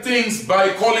comparing things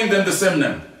by calling them the same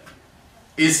name.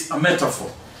 It's a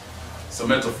metaphor. It's a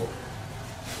metaphor.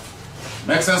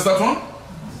 Make sense, that one?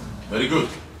 Very good.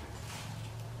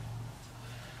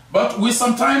 But we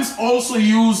sometimes also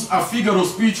use a figure of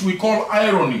speech we call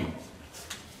irony.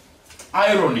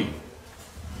 Irony.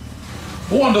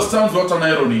 Who understands what an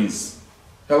irony is?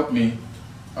 Help me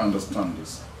understand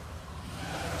this.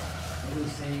 I will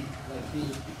say like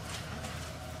this.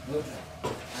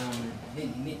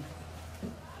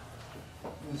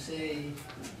 You say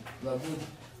you are good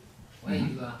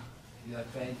when you are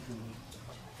trying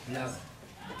to love.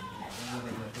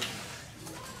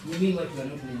 You mean what you are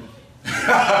not meaning.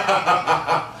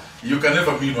 You can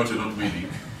never mean what you don't mean.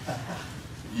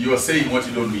 You are saying what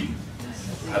you don't mean,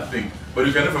 I think. But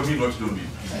you can never mean what you don't mean.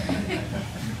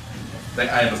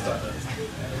 I understand that.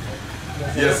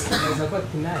 Yes. There's a word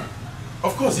kinaya.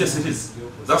 Of course, yes, it is.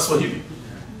 That's Swahili.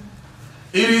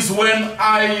 It is when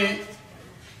I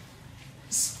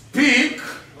speak,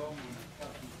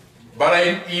 but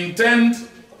I intend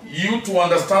you to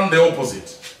understand the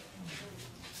opposite.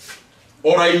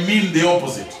 Or I mean the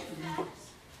opposite.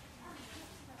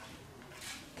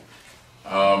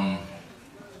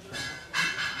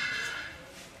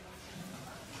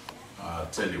 I'll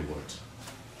tell you what.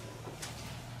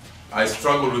 I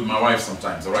struggle with my wife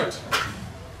sometimes, all right?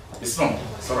 It's normal,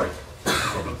 it's all right. No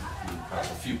problem. I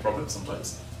have a few problems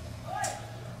sometimes.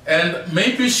 And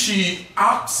maybe she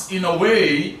acts in a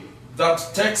way that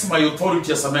takes my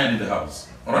authority as a man in the house,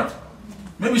 all right?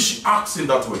 Maybe she acts in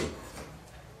that way.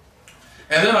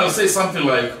 And then I'll say something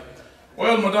like,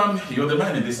 well, madam, you're the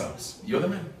man in this house. You're the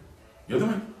man. You're the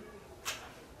man.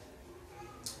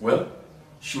 Well,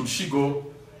 should she go?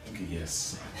 Okay,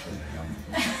 yes.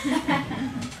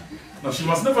 No, she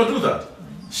must never do that.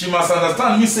 She must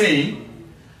understand me saying,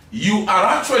 you are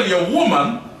actually a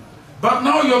woman, but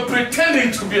now you're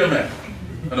pretending to be a man.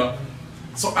 You know?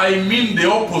 So I mean the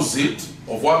opposite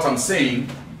of what I'm saying.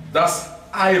 That's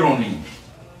irony.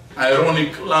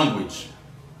 Ironic language.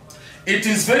 It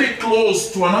is very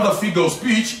close to another figure of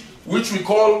speech which we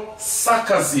call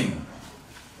sarcasm.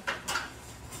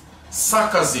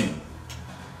 Sarcasm.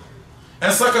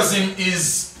 And sarcasm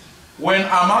is when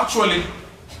I'm actually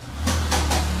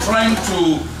trying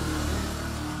to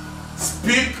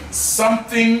speak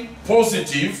something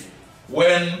positive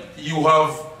when you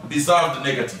have deserved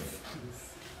negative.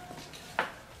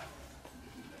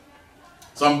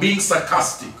 So I'm being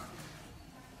sarcastic.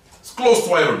 It's close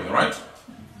to irony, right?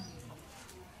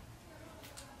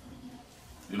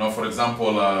 You know, for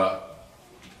example,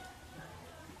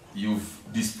 you've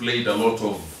displayed a lot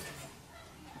of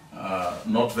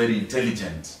not very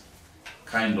intelligent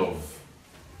kind of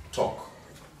talk.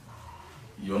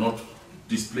 You're not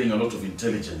displaying a lot of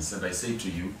intelligence, and I say to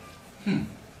you,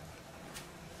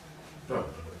 bro,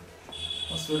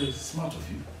 that's very smart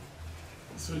of you.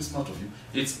 It's very smart of you.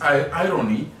 It's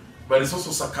irony, but it's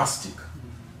also sarcastic.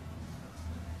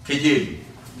 Kejeli,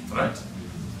 right?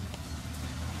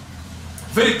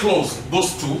 Very close,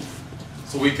 those two,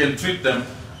 so we can treat them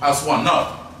as one.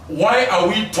 Now, why are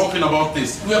we talking about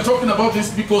this? We are talking about this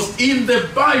because in the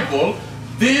Bible,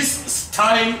 this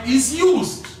style is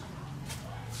used.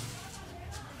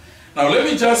 Now, let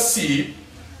me just see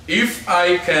if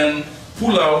I can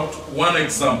pull out one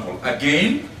example.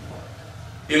 Again,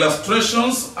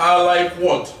 illustrations are like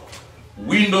what?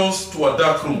 Windows to a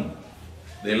dark room.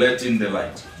 They let in the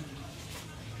light.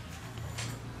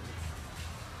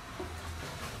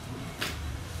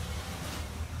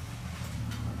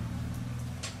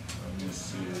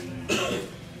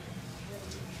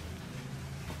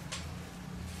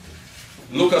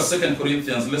 Look at 2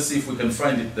 Corinthians. Let's see if we can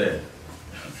find it there.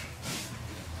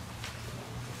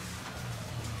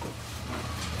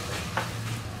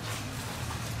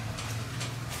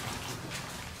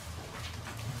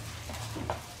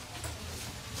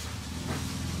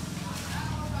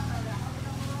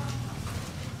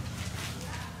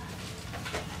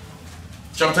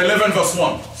 Chapter 11, verse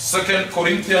 1. 2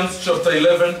 Corinthians chapter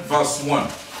 11, verse 1.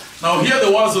 Now hear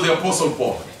the words of the Apostle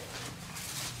Paul.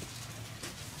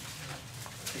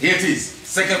 Here it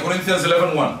is, 2 Corinthians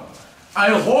 11:1. I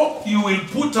hope you will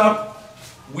put up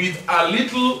with a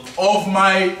little of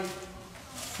my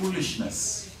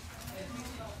foolishness.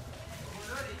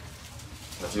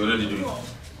 But you're already doing it.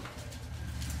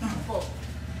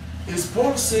 Is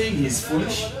Paul saying he's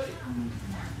foolish?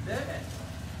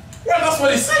 Well, that's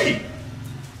what he's saying.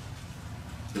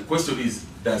 The question is,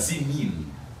 does he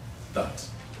mean that?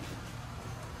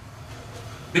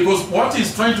 Because what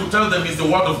he's trying to tell them is the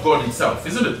word of God itself,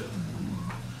 isn't it?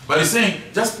 But he's saying,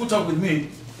 just put up with me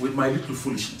with my little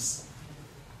foolishness.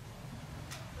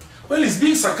 Well, he's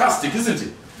being sarcastic, isn't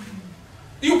it?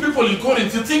 You people in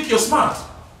Corinth, you think you're smart,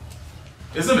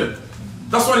 isn't it?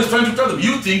 That's what he's trying to tell them.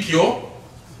 You think you're...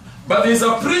 But there's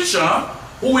a preacher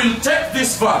who will take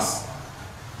this verse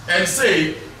and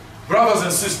say, brothers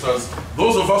and sisters,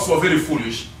 those of us who are very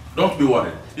foolish, don't be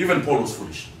worried. Even Paul was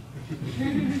foolish.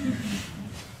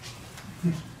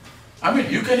 I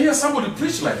mean, you can hear somebody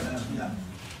preach like that.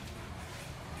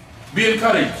 Be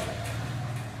encouraged.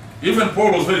 Even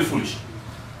Paul was very foolish.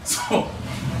 So,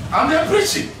 and they're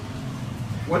preaching.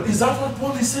 Well, is that what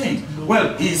Paul is saying?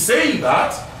 Well, he's saying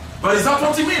that, but is that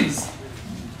what he means?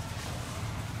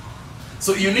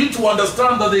 So you need to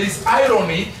understand that there is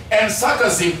irony and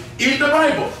sarcasm in the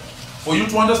Bible. for you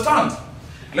to understand.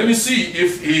 Let me see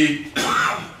if he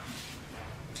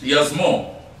has more.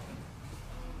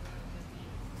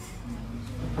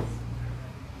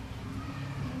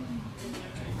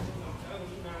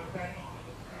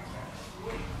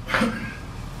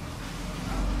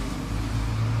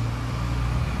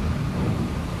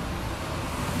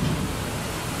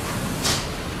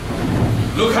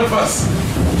 Look at verse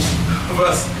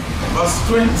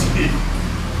 20.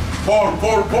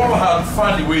 Paul had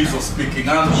funny ways of speaking,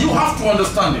 and you have to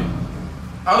understand him.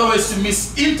 Otherwise you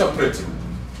misinterpret him.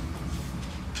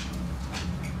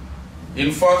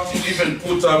 In fact, you even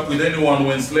put up with anyone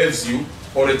who enslaves you,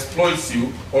 or exploits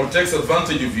you, or takes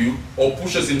advantage of you, or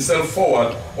pushes himself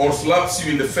forward, or slaps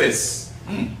you in the face.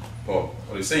 Paul,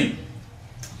 what are you saying?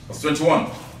 Verse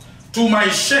 21. To my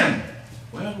shame.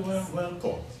 Well,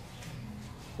 Paul.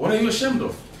 What are you ashamed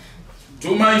of?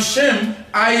 To my shame,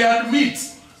 I admit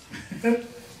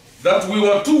that we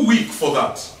were too weak for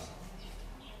that.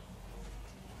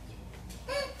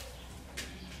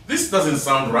 This doesn't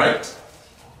sound right.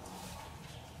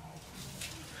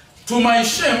 To my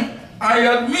shame, I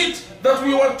admit that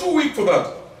we were too weak for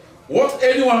that. What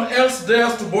anyone else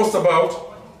dares to boast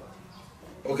about,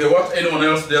 okay, what anyone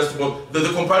else dares to boast,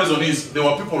 the comparison is, there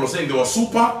were people who were saying they were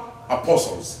super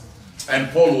apostles,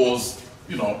 and Paul was,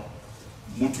 you know,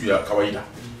 mutu ya kawaida.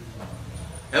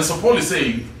 And so Paul is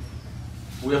saying,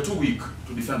 we are too weak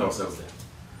to defend ourselves there.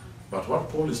 But what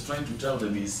Paul is trying to tell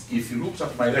them is, if you looked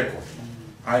at my record,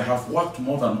 I have worked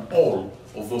more than all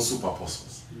of those super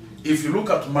apostles. If you look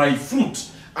at my fruit,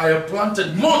 I have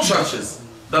planted more churches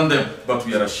than them, but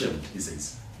we are ashamed, he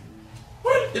says.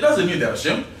 Well, it doesn't mean they're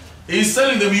ashamed. He's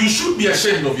telling them, you should be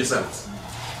ashamed of yourselves.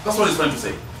 That's what he's trying to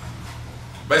say.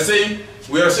 By saying,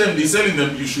 we are ashamed, he's telling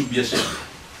them, you should be ashamed.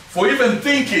 For even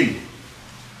thinking.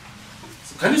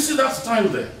 So can you see that style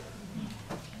there?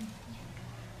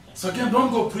 So again, don't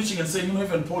go preaching and saying, you know,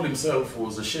 even Paul himself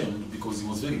was ashamed because he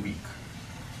was very weak.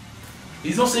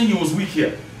 He's not saying he was weak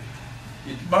here.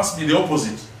 It must be the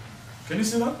opposite. Can you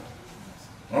see that?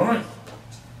 All right.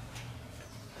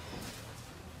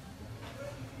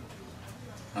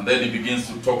 And then he begins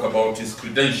to talk about his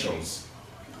credentials.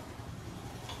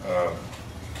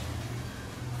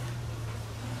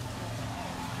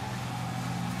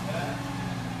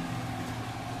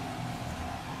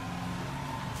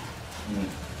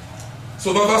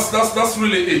 So that's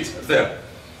really it there.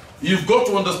 You've got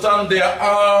to understand there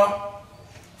are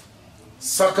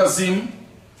sarcasm,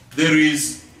 there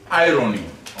is irony,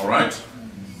 all right?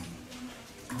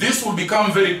 This will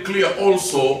become very clear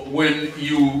also when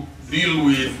you deal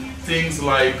with things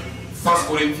like 1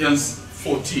 Corinthians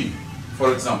 14,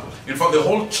 for example. In fact, the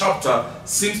whole chapter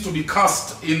seems to be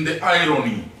cast in the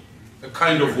irony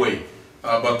kind of way,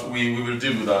 but we will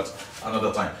deal with that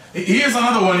another time. Here's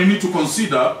another one you need to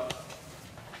consider.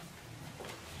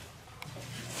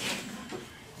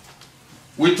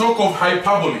 We talk of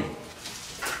hyperbole.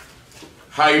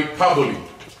 Hyperbole.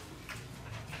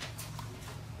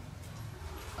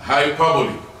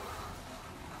 Hyperbole.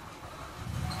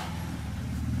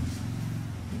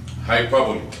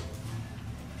 Hyperbole.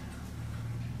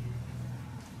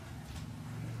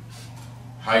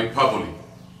 Hyperbole.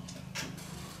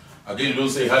 Again, you don't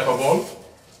say hyperbole,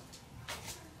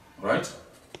 right?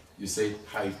 You say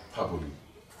hyperbole.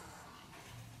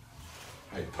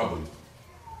 Hyperbole.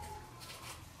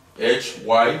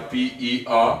 H-Y-P-E-R-B-O-L-E.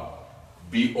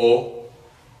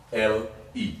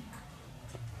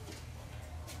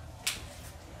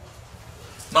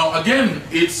 Now again,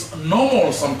 it's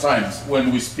normal sometimes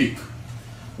when we speak.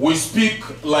 We speak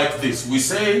like this. We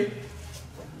say,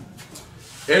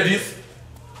 Edith,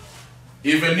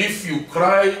 even if you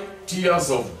cry tears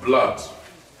of blood,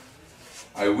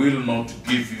 I will not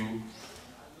give you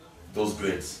those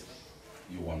grades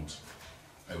you want.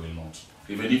 I will not.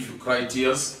 Even if you cry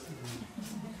tears.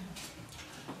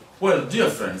 Well, dear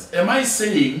friends, am I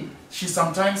saying she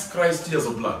sometimes cries tears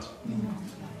of blood?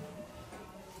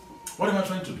 What am I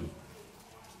trying to do?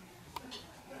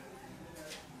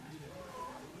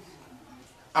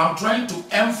 I'm trying to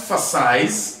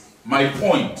emphasize my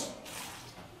point.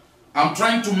 I'm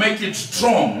trying to make it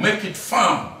strong, make it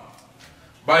firm,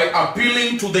 by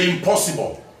appealing to the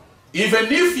impossible.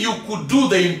 Even if you could do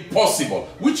the impossible,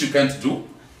 which you can't do,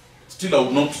 still I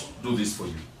would not do this for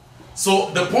you.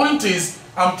 So the point is,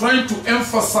 I'm trying to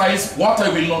emphasize what I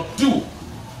will not do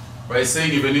by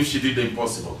saying even if she did the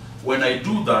impossible. When I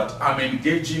do that, I'm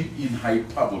engaging in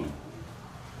hyperbole.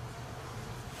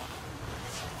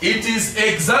 It is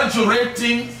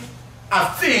exaggerating a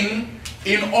thing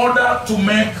in order to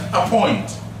make a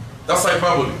point. That's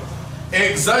hyperbole.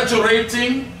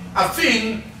 Exaggerating a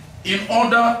thing in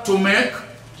order to make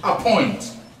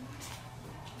appoint.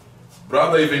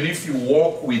 Brother, even if you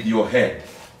walk with your head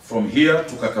from here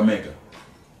to Kakamega,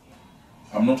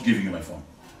 I'm not giving you my phone.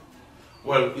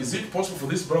 Well, is it possible for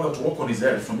this brother to walk on his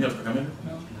head from here to Kakamega?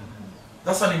 No.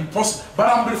 That's an impossible. But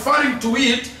I'm referring to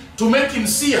it to make him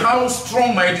see how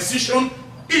strong my decision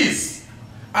is.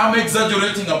 I'm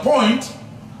exaggerating a point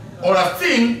or a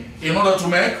thing in order to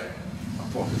make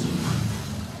a point.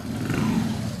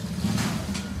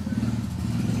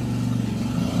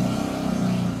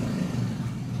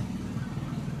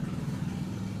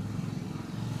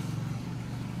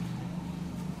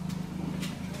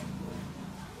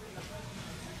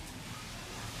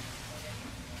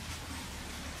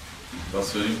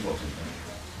 That's very important.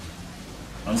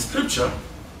 And scripture,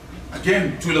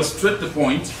 again, to illustrate the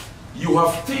point, you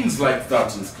have things like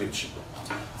that in scripture.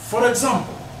 For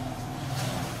example,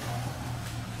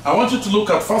 I want you to look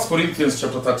at 1 Corinthians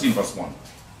chapter 13, verse 1.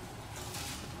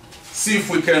 See if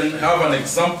we can have an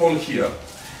example here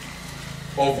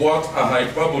of what a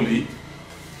hyperbole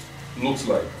looks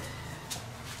like.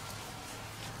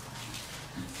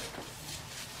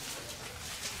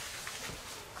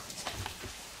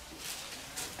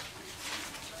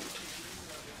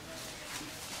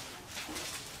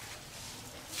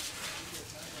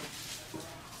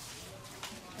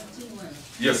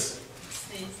 Yes.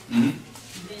 Says, Mhm.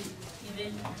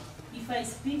 even if I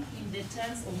speak in the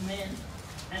tongues of men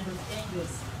and of angels,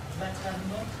 but have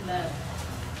not love,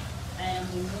 I am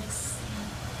a noisy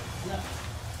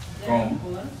gong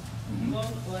or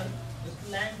a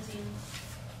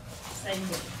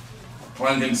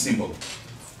Clanging cymbal.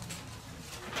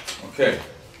 Okay.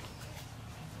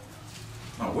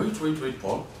 Now wait,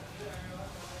 Paul.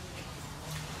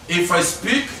 If I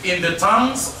speak in the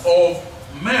tongues of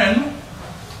men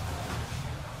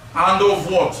and of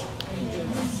what?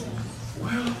 Angels.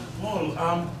 Well, Paul,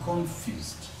 I'm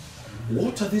confused.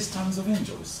 What are these tongues of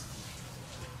angels?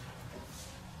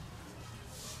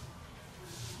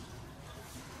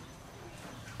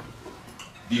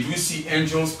 Did we see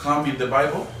angels come in the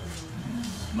Bible?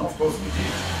 No, of course we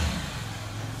did.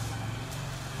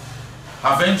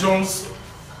 Have angels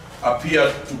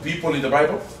appeared to people in the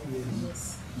Bible?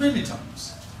 Yes. Many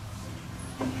times.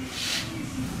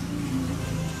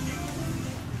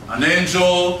 An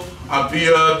angel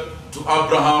appeared to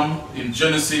Abraham in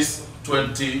Genesis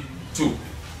 22.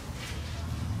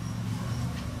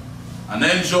 An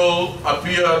angel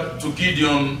appeared to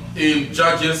Gideon in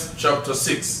Judges chapter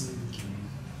 6.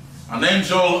 An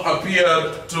angel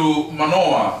appeared to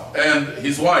Manoah and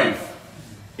his wife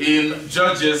in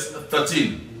Judges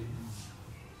 13.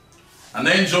 An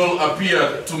angel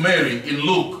appeared to Mary in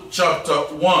Luke chapter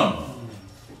 1.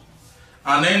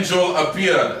 An angel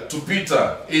appeared to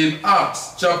Peter in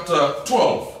Acts chapter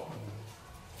 12.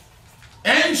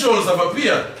 Angels have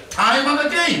appeared time and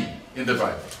again in the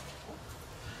Bible.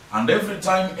 And every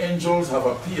time angels have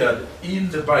appeared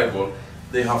in the Bible,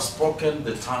 they have spoken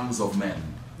the tongues of men.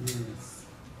 Yes.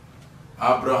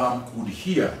 Abraham could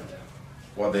hear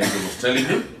what the angel was telling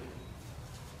him.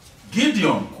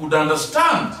 Gideon could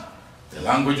understand the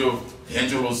language of the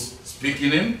angel was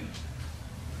speaking in.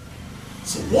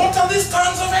 So what are these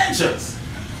tongues of angels?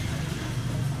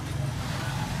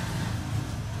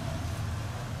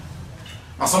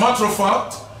 As a matter of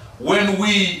fact, when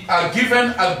we are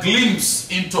given a glimpse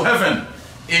into heaven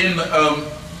in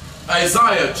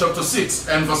Isaiah chapter 6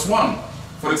 and verse 1,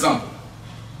 for example,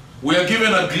 we are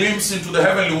given a glimpse into the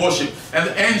heavenly worship and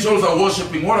the angels are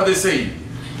worshiping. What are they saying?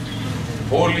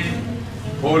 Holy,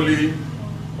 holy,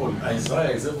 holy. Isaiah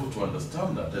is able to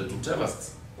understand that and to tell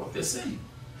us what they're saying.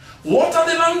 What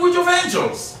are the language of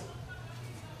angels?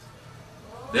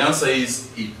 The answer is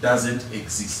it doesn't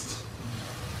exist.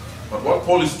 But what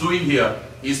Paul is doing here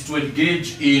is to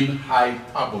engage in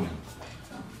hyperbole.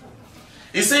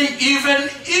 He's saying even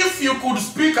if you could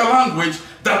speak a language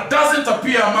that doesn't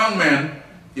appear among men,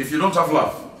 if you don't have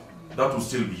love, that will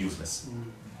still be useless.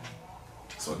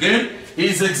 So again,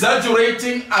 he's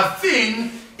exaggerating a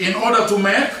thing in order to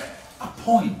make a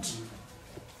point.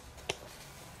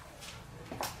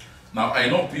 Now, I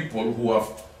know people who have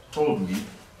told me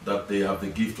that they have the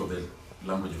gift of the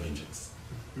language of angels.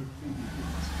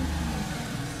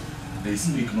 They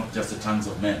speak not just the tongues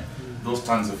of men. Those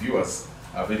tongues of yours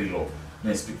are very low.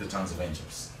 They speak the tongues of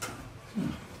angels.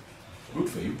 Good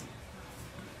for you.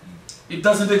 It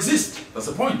doesn't exist. That's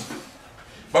the point.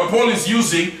 But Paul is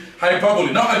using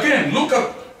hyperbole. Now again, look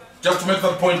at, just to make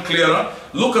that point clearer,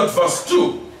 look at verse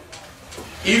 2.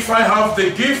 If I have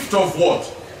the gift of what?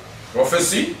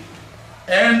 Prophecy,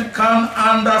 and can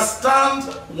understand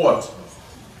what?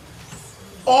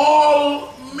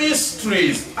 All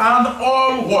mysteries and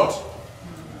all what?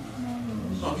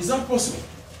 Is that possible?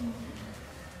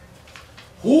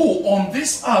 Who on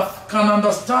this earth can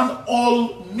understand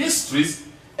all mysteries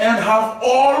and have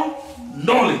all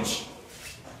knowledge?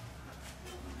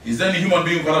 Is there any human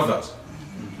being who can have that?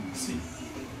 See,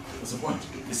 that's the point.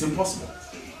 It's impossible.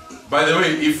 By the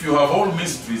way, if you have all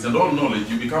mysteries and all knowledge,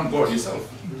 you become God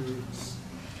yourself.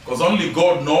 Because only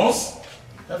God knows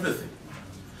everything.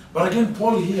 But again,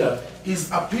 Paul here is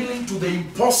appealing to the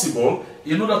impossible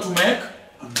in order to make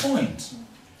a point.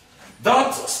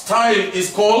 That style is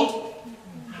called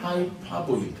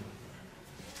hyperbole.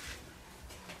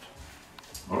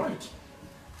 All right.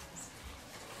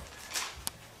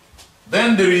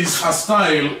 Then there is a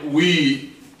style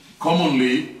we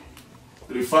commonly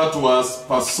refer to as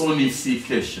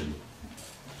personification.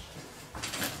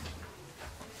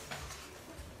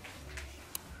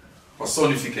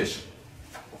 Personification.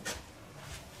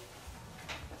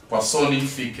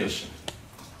 Personification.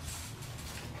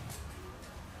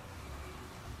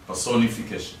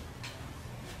 Personification.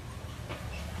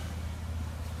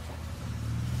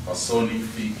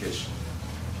 Personification.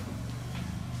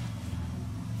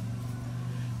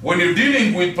 When you're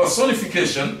dealing with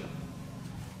personification,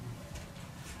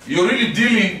 you're really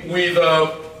dealing with,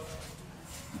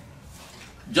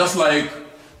 just like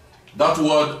that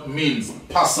word means,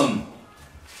 person.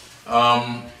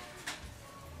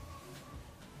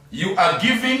 You are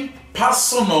giving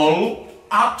personal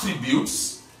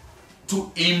attributes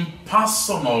to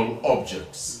impersonal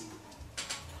objects.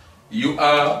 You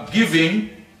are giving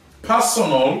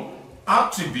personal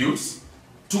attributes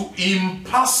to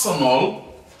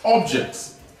impersonal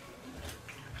objects.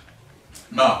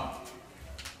 Now,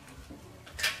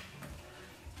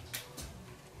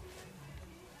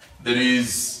 there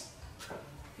is,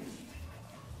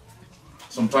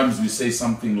 sometimes we say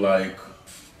something like,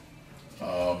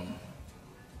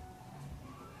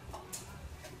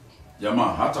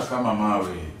 jamaa hata kama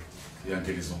mawe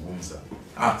yangelizungumza.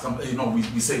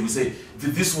 We say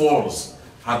these walls,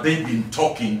 had they been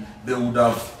talking, they would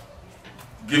have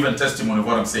given testimony of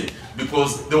what I'm saying,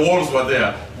 because the walls were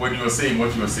there when you were saying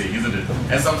what you were saying, isn't it?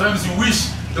 And sometimes you wish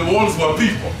the walls were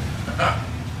people.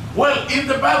 Well, in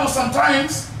the Bible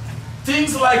sometimes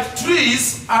things like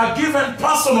trees are given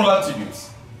personal attributes.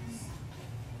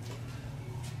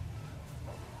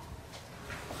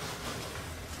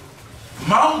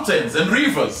 Mountains and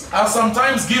rivers are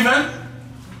sometimes given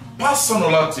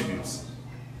personal attributes.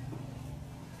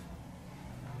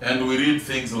 And we read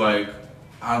things like,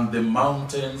 and the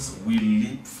mountains will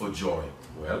leap for joy.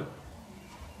 Well,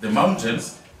 the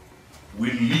mountains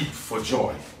will leap for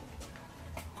joy.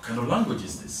 What kind of language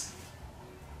is this?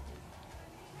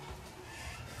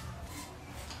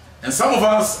 And some of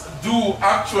us do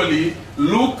actually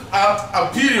look at a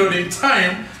period in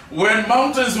time when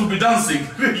mountains will be dancing.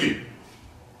 Really?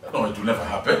 No, it will never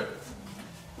happen.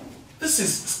 This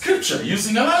is scripture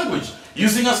using a language,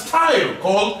 using a style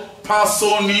called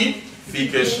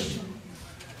personification.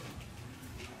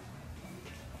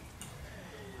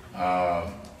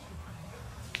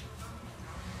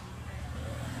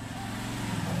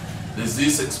 There's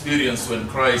this experience when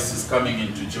Christ is coming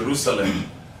into Jerusalem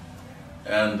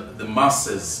and the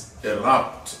masses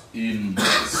erupt in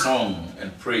song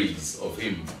and praise of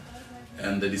him,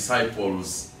 and the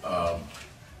disciples,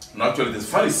 actually the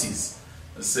Pharisees,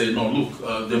 say, no,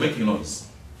 look, they're making noise.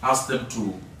 Ask them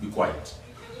to be quiet.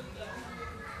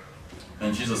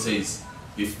 And Jesus says,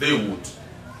 if they would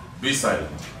be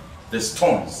silent, the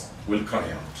stones will cry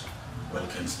out. Well,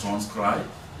 can stones cry?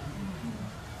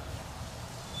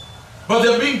 But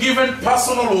they're being given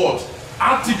personal what?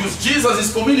 Attributes. Jesus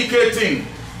is communicating.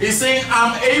 He's saying,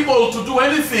 I'm able to do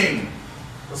anything.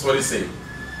 That's what he's saying.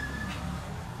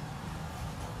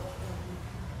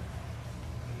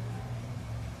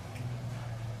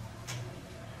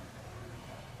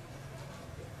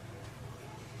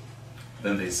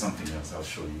 Then there's something else I'll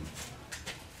show you.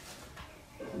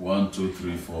 1, 2,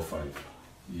 3, 4, 5.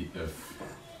 E, F.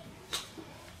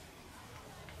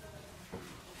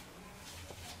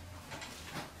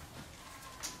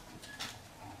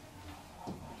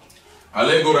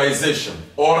 Allegorization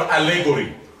or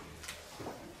allegory.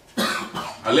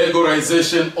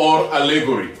 Allegorization or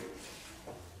allegory.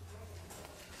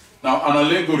 Now, an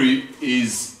allegory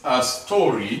is a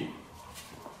story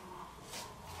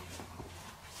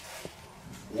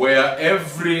where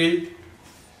every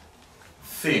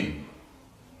thing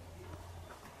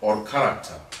or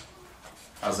character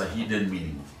has a hidden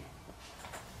meaning.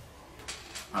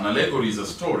 An allegory is a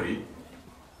story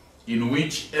in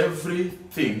which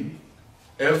everything,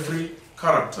 every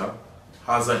character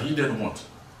has a hidden what?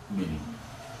 Meaning.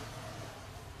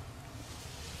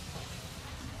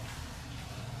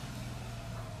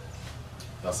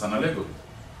 That's an allegory.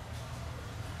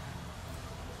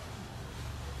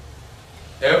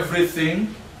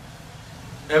 Everything,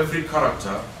 every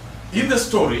character in the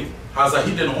story has a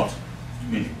hidden what?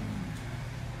 Meaning.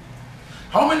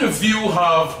 How many of you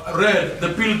have read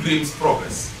The Pilgrim's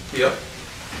Progress here?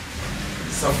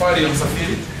 Safari and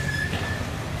Safiri?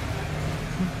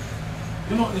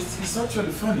 You know, it's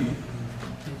actually funny.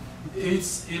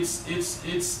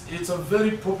 It's a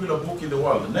very popular book in the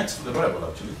world, next to the Bible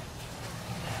actually,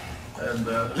 and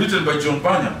written by John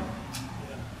Bunyan.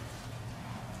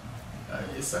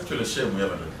 It's actually a shame we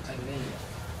haven't read it.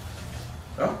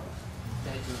 Huh?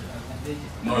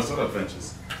 No, it's not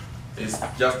Adventures. It's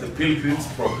just The Pilgrim's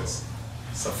Progress.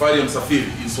 Safari and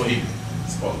Safiri in Swahili,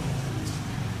 it's called.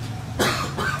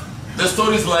 The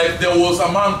story is like there was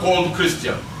a man called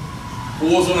Christian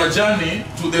who was on a journey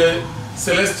to the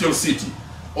celestial city.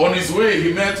 On his way,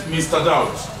 he met Mr.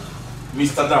 Doubt.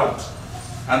 Mr. Doubt.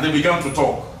 And they began to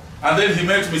talk. And then he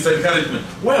met Mr. Encouragement.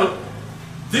 Well,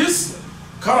 these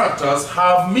characters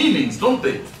have meanings, don't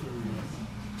they?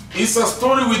 It's a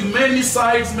story with many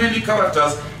sides, many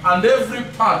characters, and every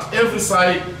part, every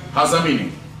side has a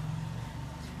meaning.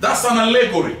 That's an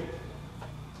allegory.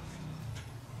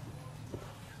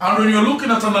 And when you're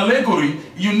looking at an allegory,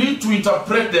 you need to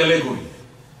interpret the allegory.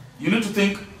 You need to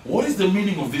think, what is the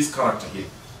meaning of this character here?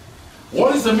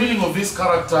 What is the meaning of this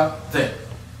character there?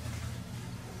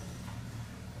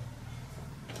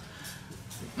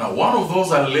 Now, one of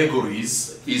those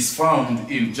allegories is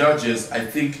found in Judges, I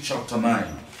think, chapter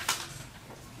 9.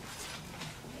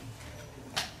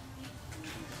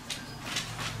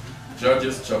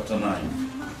 Judges chapter 9.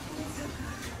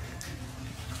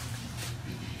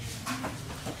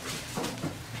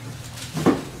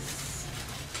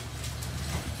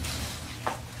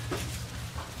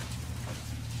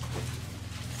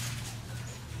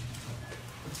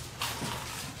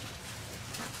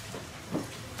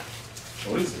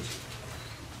 What is it?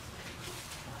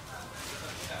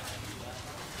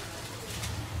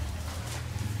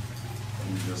 Let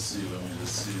me just see.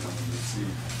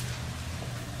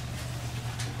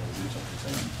 Is it chapter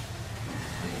 10?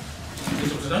 Is it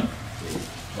chapter 10?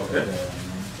 Okay.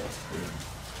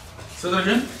 Say that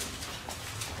again.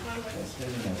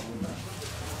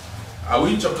 Are we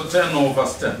in chapter 10 or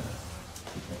verse 10?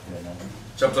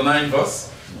 Chapter 9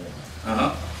 verse?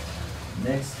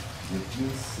 Next, the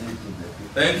king said to the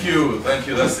people. Thank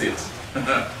you, that's it.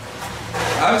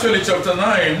 Actually, chapter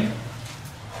 9,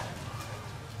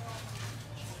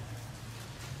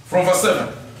 from verse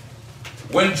 7.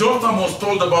 When Jotham was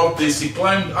told about this, he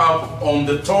climbed up on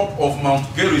the top of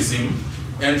Mount Gerizim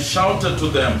and shouted to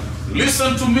them,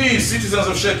 "Listen to me, citizens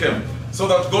of Shechem, so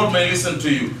that God may listen to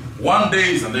you." One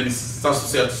day, and then he starts to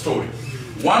say a story.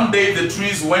 One day the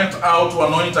trees went out to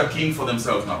anoint a king for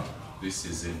themselves. Now, this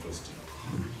is interesting.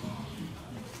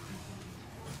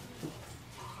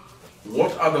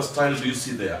 What other style do you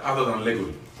see there, other than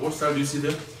allegory? What style do you see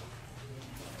there?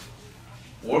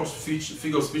 What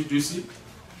figure of speech do you see?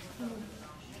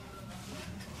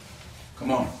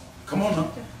 Come on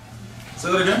now.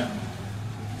 Say that again.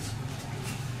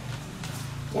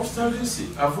 What style do you see?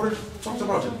 I've already talked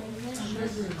about it.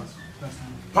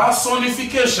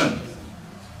 Personification.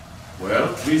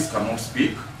 Well, trees cannot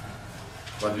speak,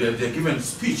 but they're given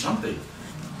speech, aren't they?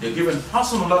 They're given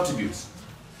personal attributes.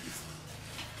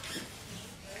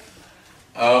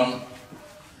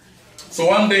 So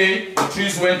one day, the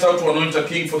trees went out to anoint a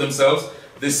king for themselves.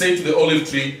 They say to the olive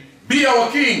tree, "Be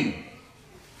our king."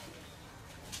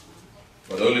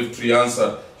 But the olive tree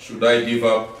answered, "Should I give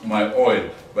up my oil,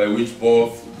 by which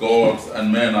both gods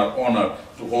and men are honored,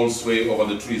 to hold sway over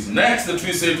the trees?" Next, the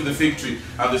tree said to the fig tree,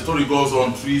 and the story goes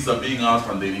on, trees are being asked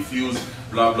and they refuse,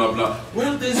 blah, blah, blah.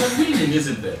 Well, there's a meaning,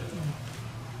 isn't there?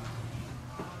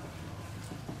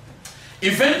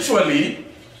 Eventually,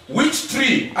 which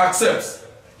tree accepts?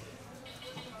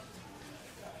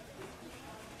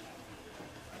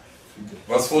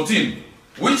 Verse 14.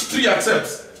 Which tree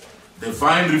accepts? The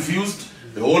vine refused,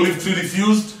 the olive tree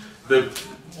refused,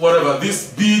 these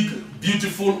big,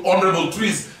 beautiful, honorable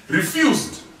trees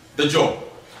refused the job.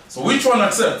 So which one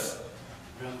accepts?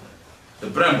 The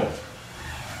bramble,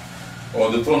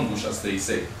 or the thorn bush, as they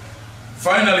say.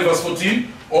 Finally, verse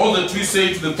 14, all the trees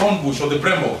say to the thorn bush or the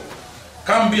bramble,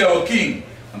 "Come be our king."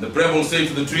 And the bramble say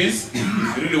to the trees, "If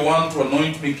you really want to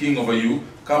anoint me king over you,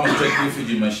 come and take refuge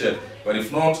in my shed. But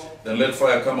if not, then let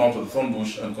fire come out of the thorn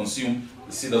bush and consume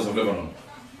the cedars of Lebanon."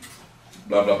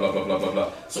 Blah, blah, blah, blah, blah, blah,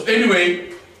 blah. So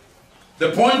anyway,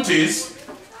 the point is,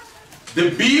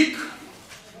 the big,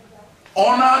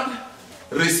 honored,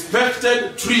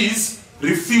 respected trees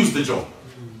refuse the job.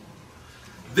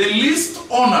 the least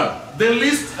honored, the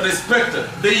least respected,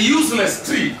 the useless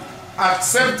tree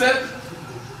accepted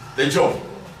the job.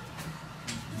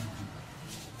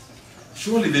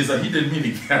 Surely there's a hidden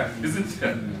meaning here, isn't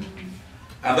there?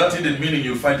 And that hidden meaning,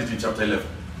 you'll find it in chapter 11.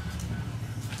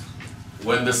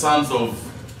 When the sons of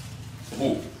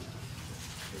who?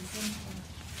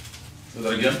 Say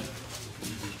that again.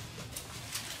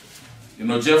 You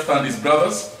know Jephthah and his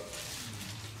brothers?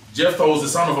 Jephthah was the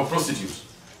son of a prostitute,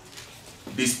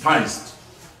 despised.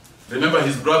 Remember,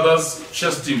 his brothers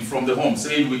chased him from the home,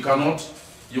 saying, you cannot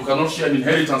share an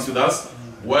inheritance with us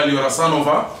while you are a son of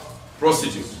a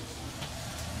prostitute.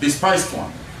 Despised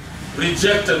one,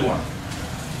 rejected one.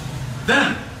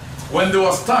 Then, when they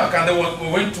were stuck and they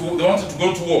wanted to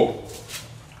go to war,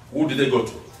 who did they go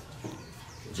to?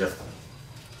 Jephthah.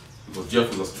 Because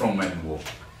Jephthah was a strong man in war.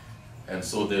 And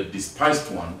so the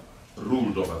despised one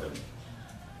ruled over them.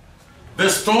 The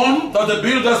stone that the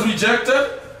builders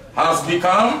rejected has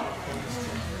become,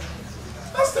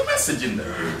 that's the message in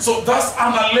there. So that's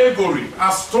an allegory,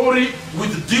 a story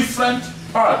with different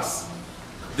parts.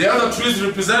 The other trees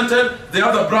represented the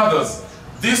other brothers.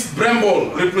 This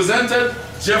bramble represented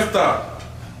Jephthah.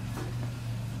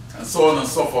 And so on and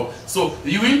so forth. So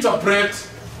you interpret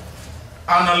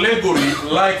an allegory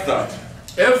like that.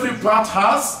 Every part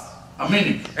has a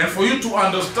meaning. And for you to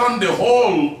understand the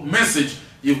whole message,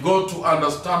 you've got to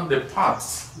understand the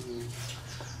parts.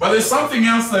 But there's something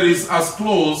else that is as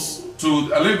close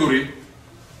to allegory.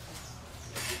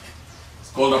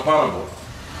 It's called a parable.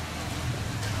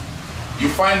 You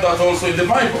find that also in the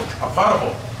Bible, a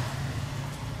parable.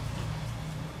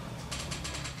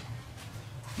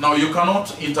 Now, you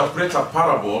cannot interpret a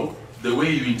parable the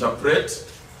way you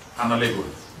interpret an allegory.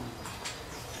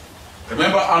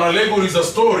 Remember, an allegory is a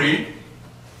story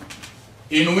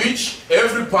in which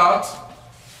every part,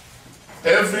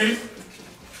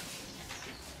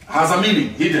 has a meaning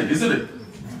hidden, isn't it?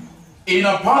 In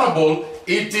a parable,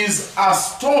 it is a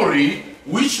story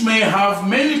which may have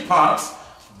many parts,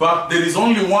 but there is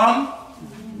only one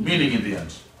meaning in the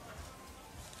end.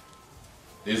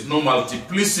 There is no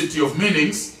multiplicity of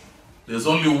meanings. There's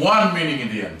only one meaning in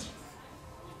the end.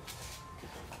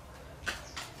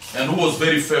 And who was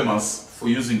very famous for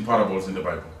using parables in the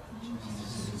Bible?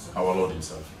 Our Lord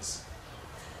himself is.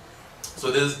 So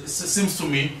it seems to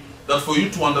me that for you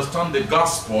to understand the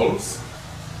Gospels,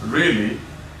 really,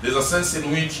 there's a sense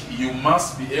in which you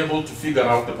must be able to figure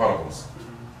out the parables.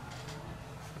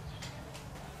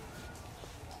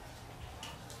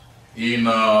 In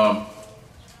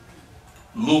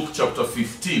Luke chapter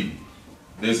 15,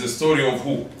 there's a story of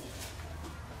who?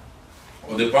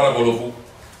 Or the parable of who?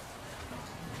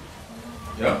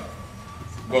 Yeah?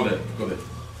 Go there, go there.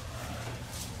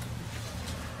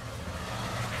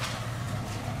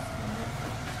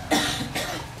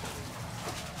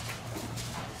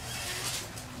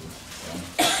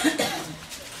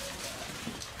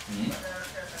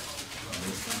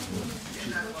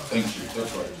 Thank you,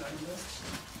 that's right.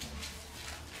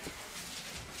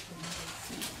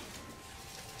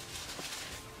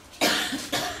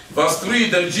 Verse 3,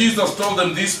 then Jesus told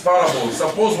them this parable.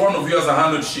 Suppose one of you has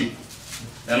 100 sheep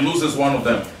and loses one of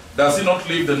them. Does he not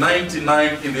leave the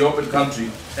 99 in the open country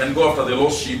and go after the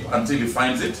lost sheep until he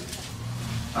finds it?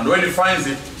 And when he finds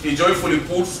it, he joyfully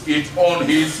puts it on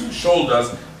his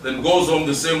shoulders, then goes home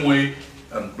the same way,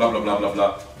 and blah, blah, blah, blah,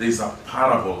 blah. There's a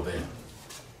parable there.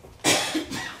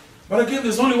 But again,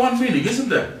 there's only one meaning, isn't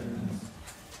there?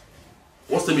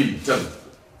 What's the meaning? Tell me.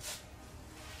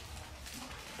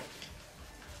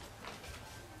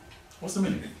 What's the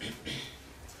meaning?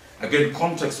 Again,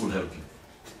 context will help you.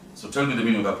 So tell me the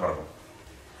meaning of that parable.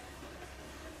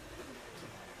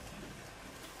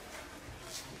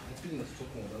 I think he was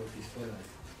talking about his followers.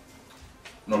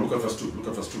 No, look at verse 2. Look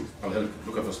at verse 2. I'll help you.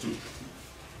 Look at verse 2.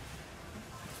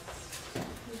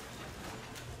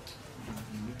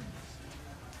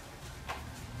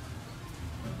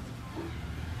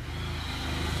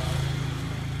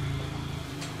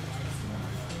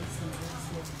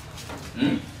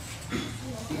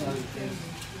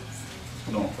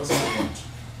 No, that's not the point.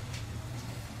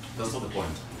 That's not the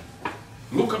point.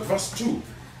 Look at verse 2.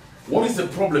 What is the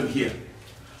problem here?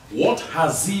 What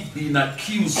has he been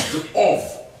accused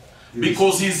of?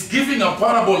 Because he's giving a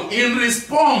parable in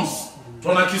response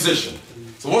to an accusation.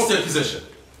 So what's the accusation?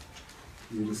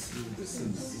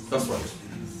 That's right.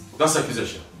 That's the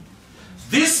accusation.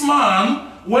 This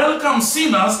man welcomes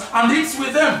sinners and eats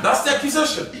with them. That's the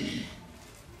accusation.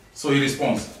 So he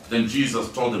responds. Then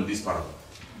Jesus told them this parable.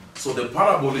 So the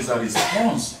parable is a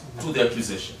response to the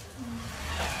accusation.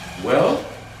 Well,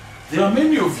 there are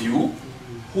many of you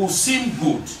who seem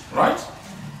good, right?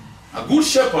 A good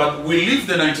shepherd will leave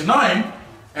the 99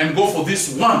 and go for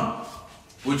this one,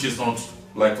 which is not,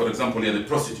 like for example here, the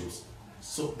prostitutes.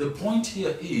 So the point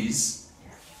here is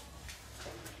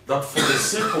that for the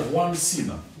sake of one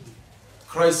sinner,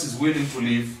 Christ is willing to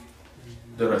leave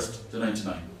the rest, the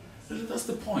 99. That's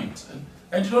the point.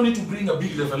 And you don't need to bring a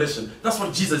big revelation. That's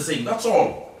what Jesus is saying. That's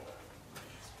all.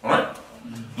 Alright?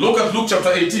 Look at Luke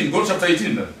chapter 18. Go to chapter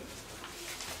 18 then.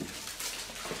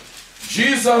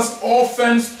 Jesus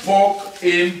often spoke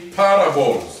in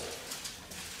parables.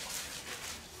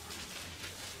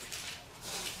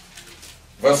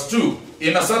 Verse 2.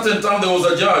 In a certain town there was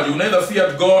a judge who neither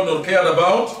feared God nor cared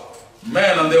about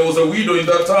men, and there was a widow in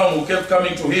that town who kept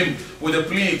coming to him with a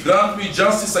plea, grant me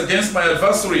justice against my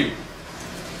adversary.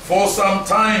 For some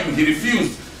time he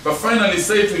refused, but finally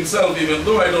said to himself, even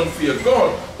though I don't fear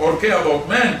God or care about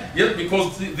men, yet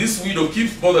because this widow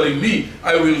keeps bothering me,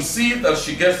 I will see that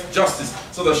she gets justice,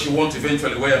 so that she won't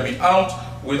eventually wear me out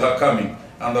with her coming.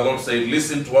 And the Lord said,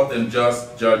 listen to what the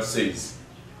just judge says.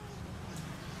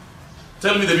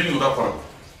 Tell me the meaning of that parable.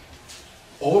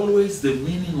 Always the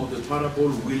meaning of the parable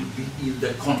will be in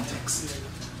the context,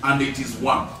 and it is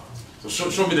one. So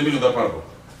show me the meaning of that parable.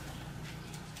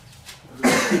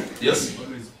 Yes?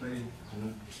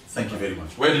 Thank you very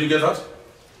much. Where did you get that?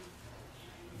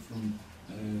 From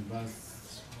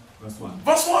verse 1.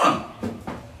 Verse 1.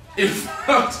 In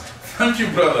fact, thank you,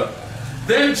 brother.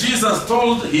 Then Jesus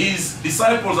told his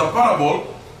disciples a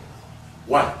parable.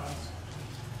 Why?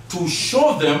 To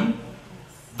show them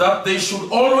that they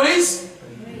should always.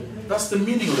 That's the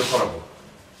meaning of the parable.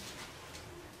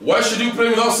 Why should you pray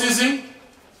without ceasing?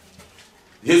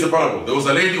 Here's the parable. There was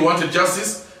a lady who wanted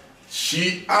justice.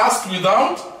 She asked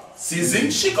without ceasing.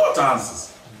 She got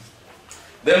answers.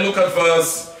 Then look at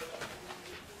verse...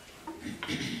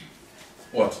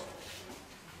 what?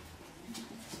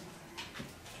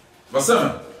 Verse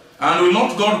 7. And will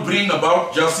not God bring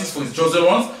about justice for his chosen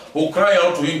ones who cry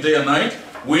out to him day and night?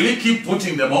 Will he keep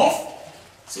putting them off?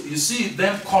 So you see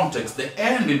then context. The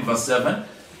end in verse 7,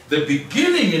 the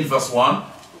beginning in verse 1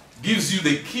 gives you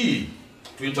the key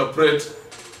to interpret.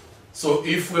 So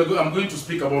if I'm going to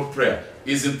speak about prayer,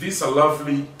 isn't this a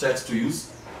lovely text to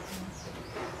use?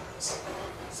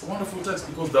 It's a wonderful text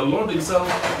because the Lord himself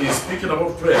is speaking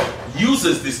about prayer,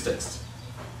 uses this text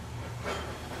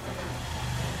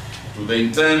to the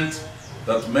intent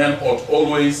that men ought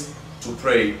always to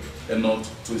pray and not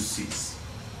to cease.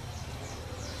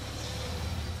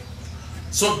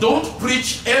 So don't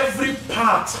preach every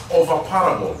part of a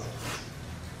parable.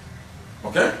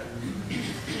 Okay?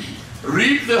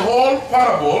 Read the whole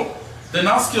parable, then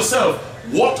ask yourself,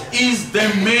 what is the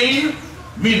main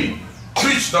meaning?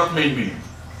 Preach that main meaning.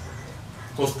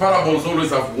 Because parables always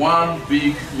have one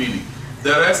big meaning.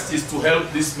 The rest is to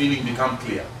help this meaning become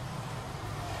clear.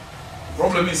 The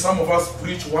problem is some of us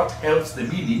preach what helps the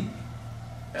meaning,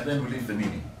 and then we leave the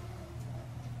meaning.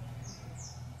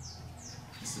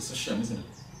 It's a shame, isn't it?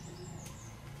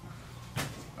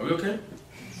 Are we okay?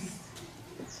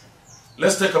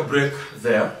 Let's take a break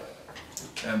there,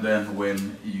 and then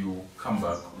when you come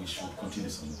back, we should continue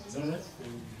something. Is that all right?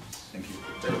 Thank you.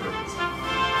 Take a break,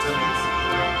 please.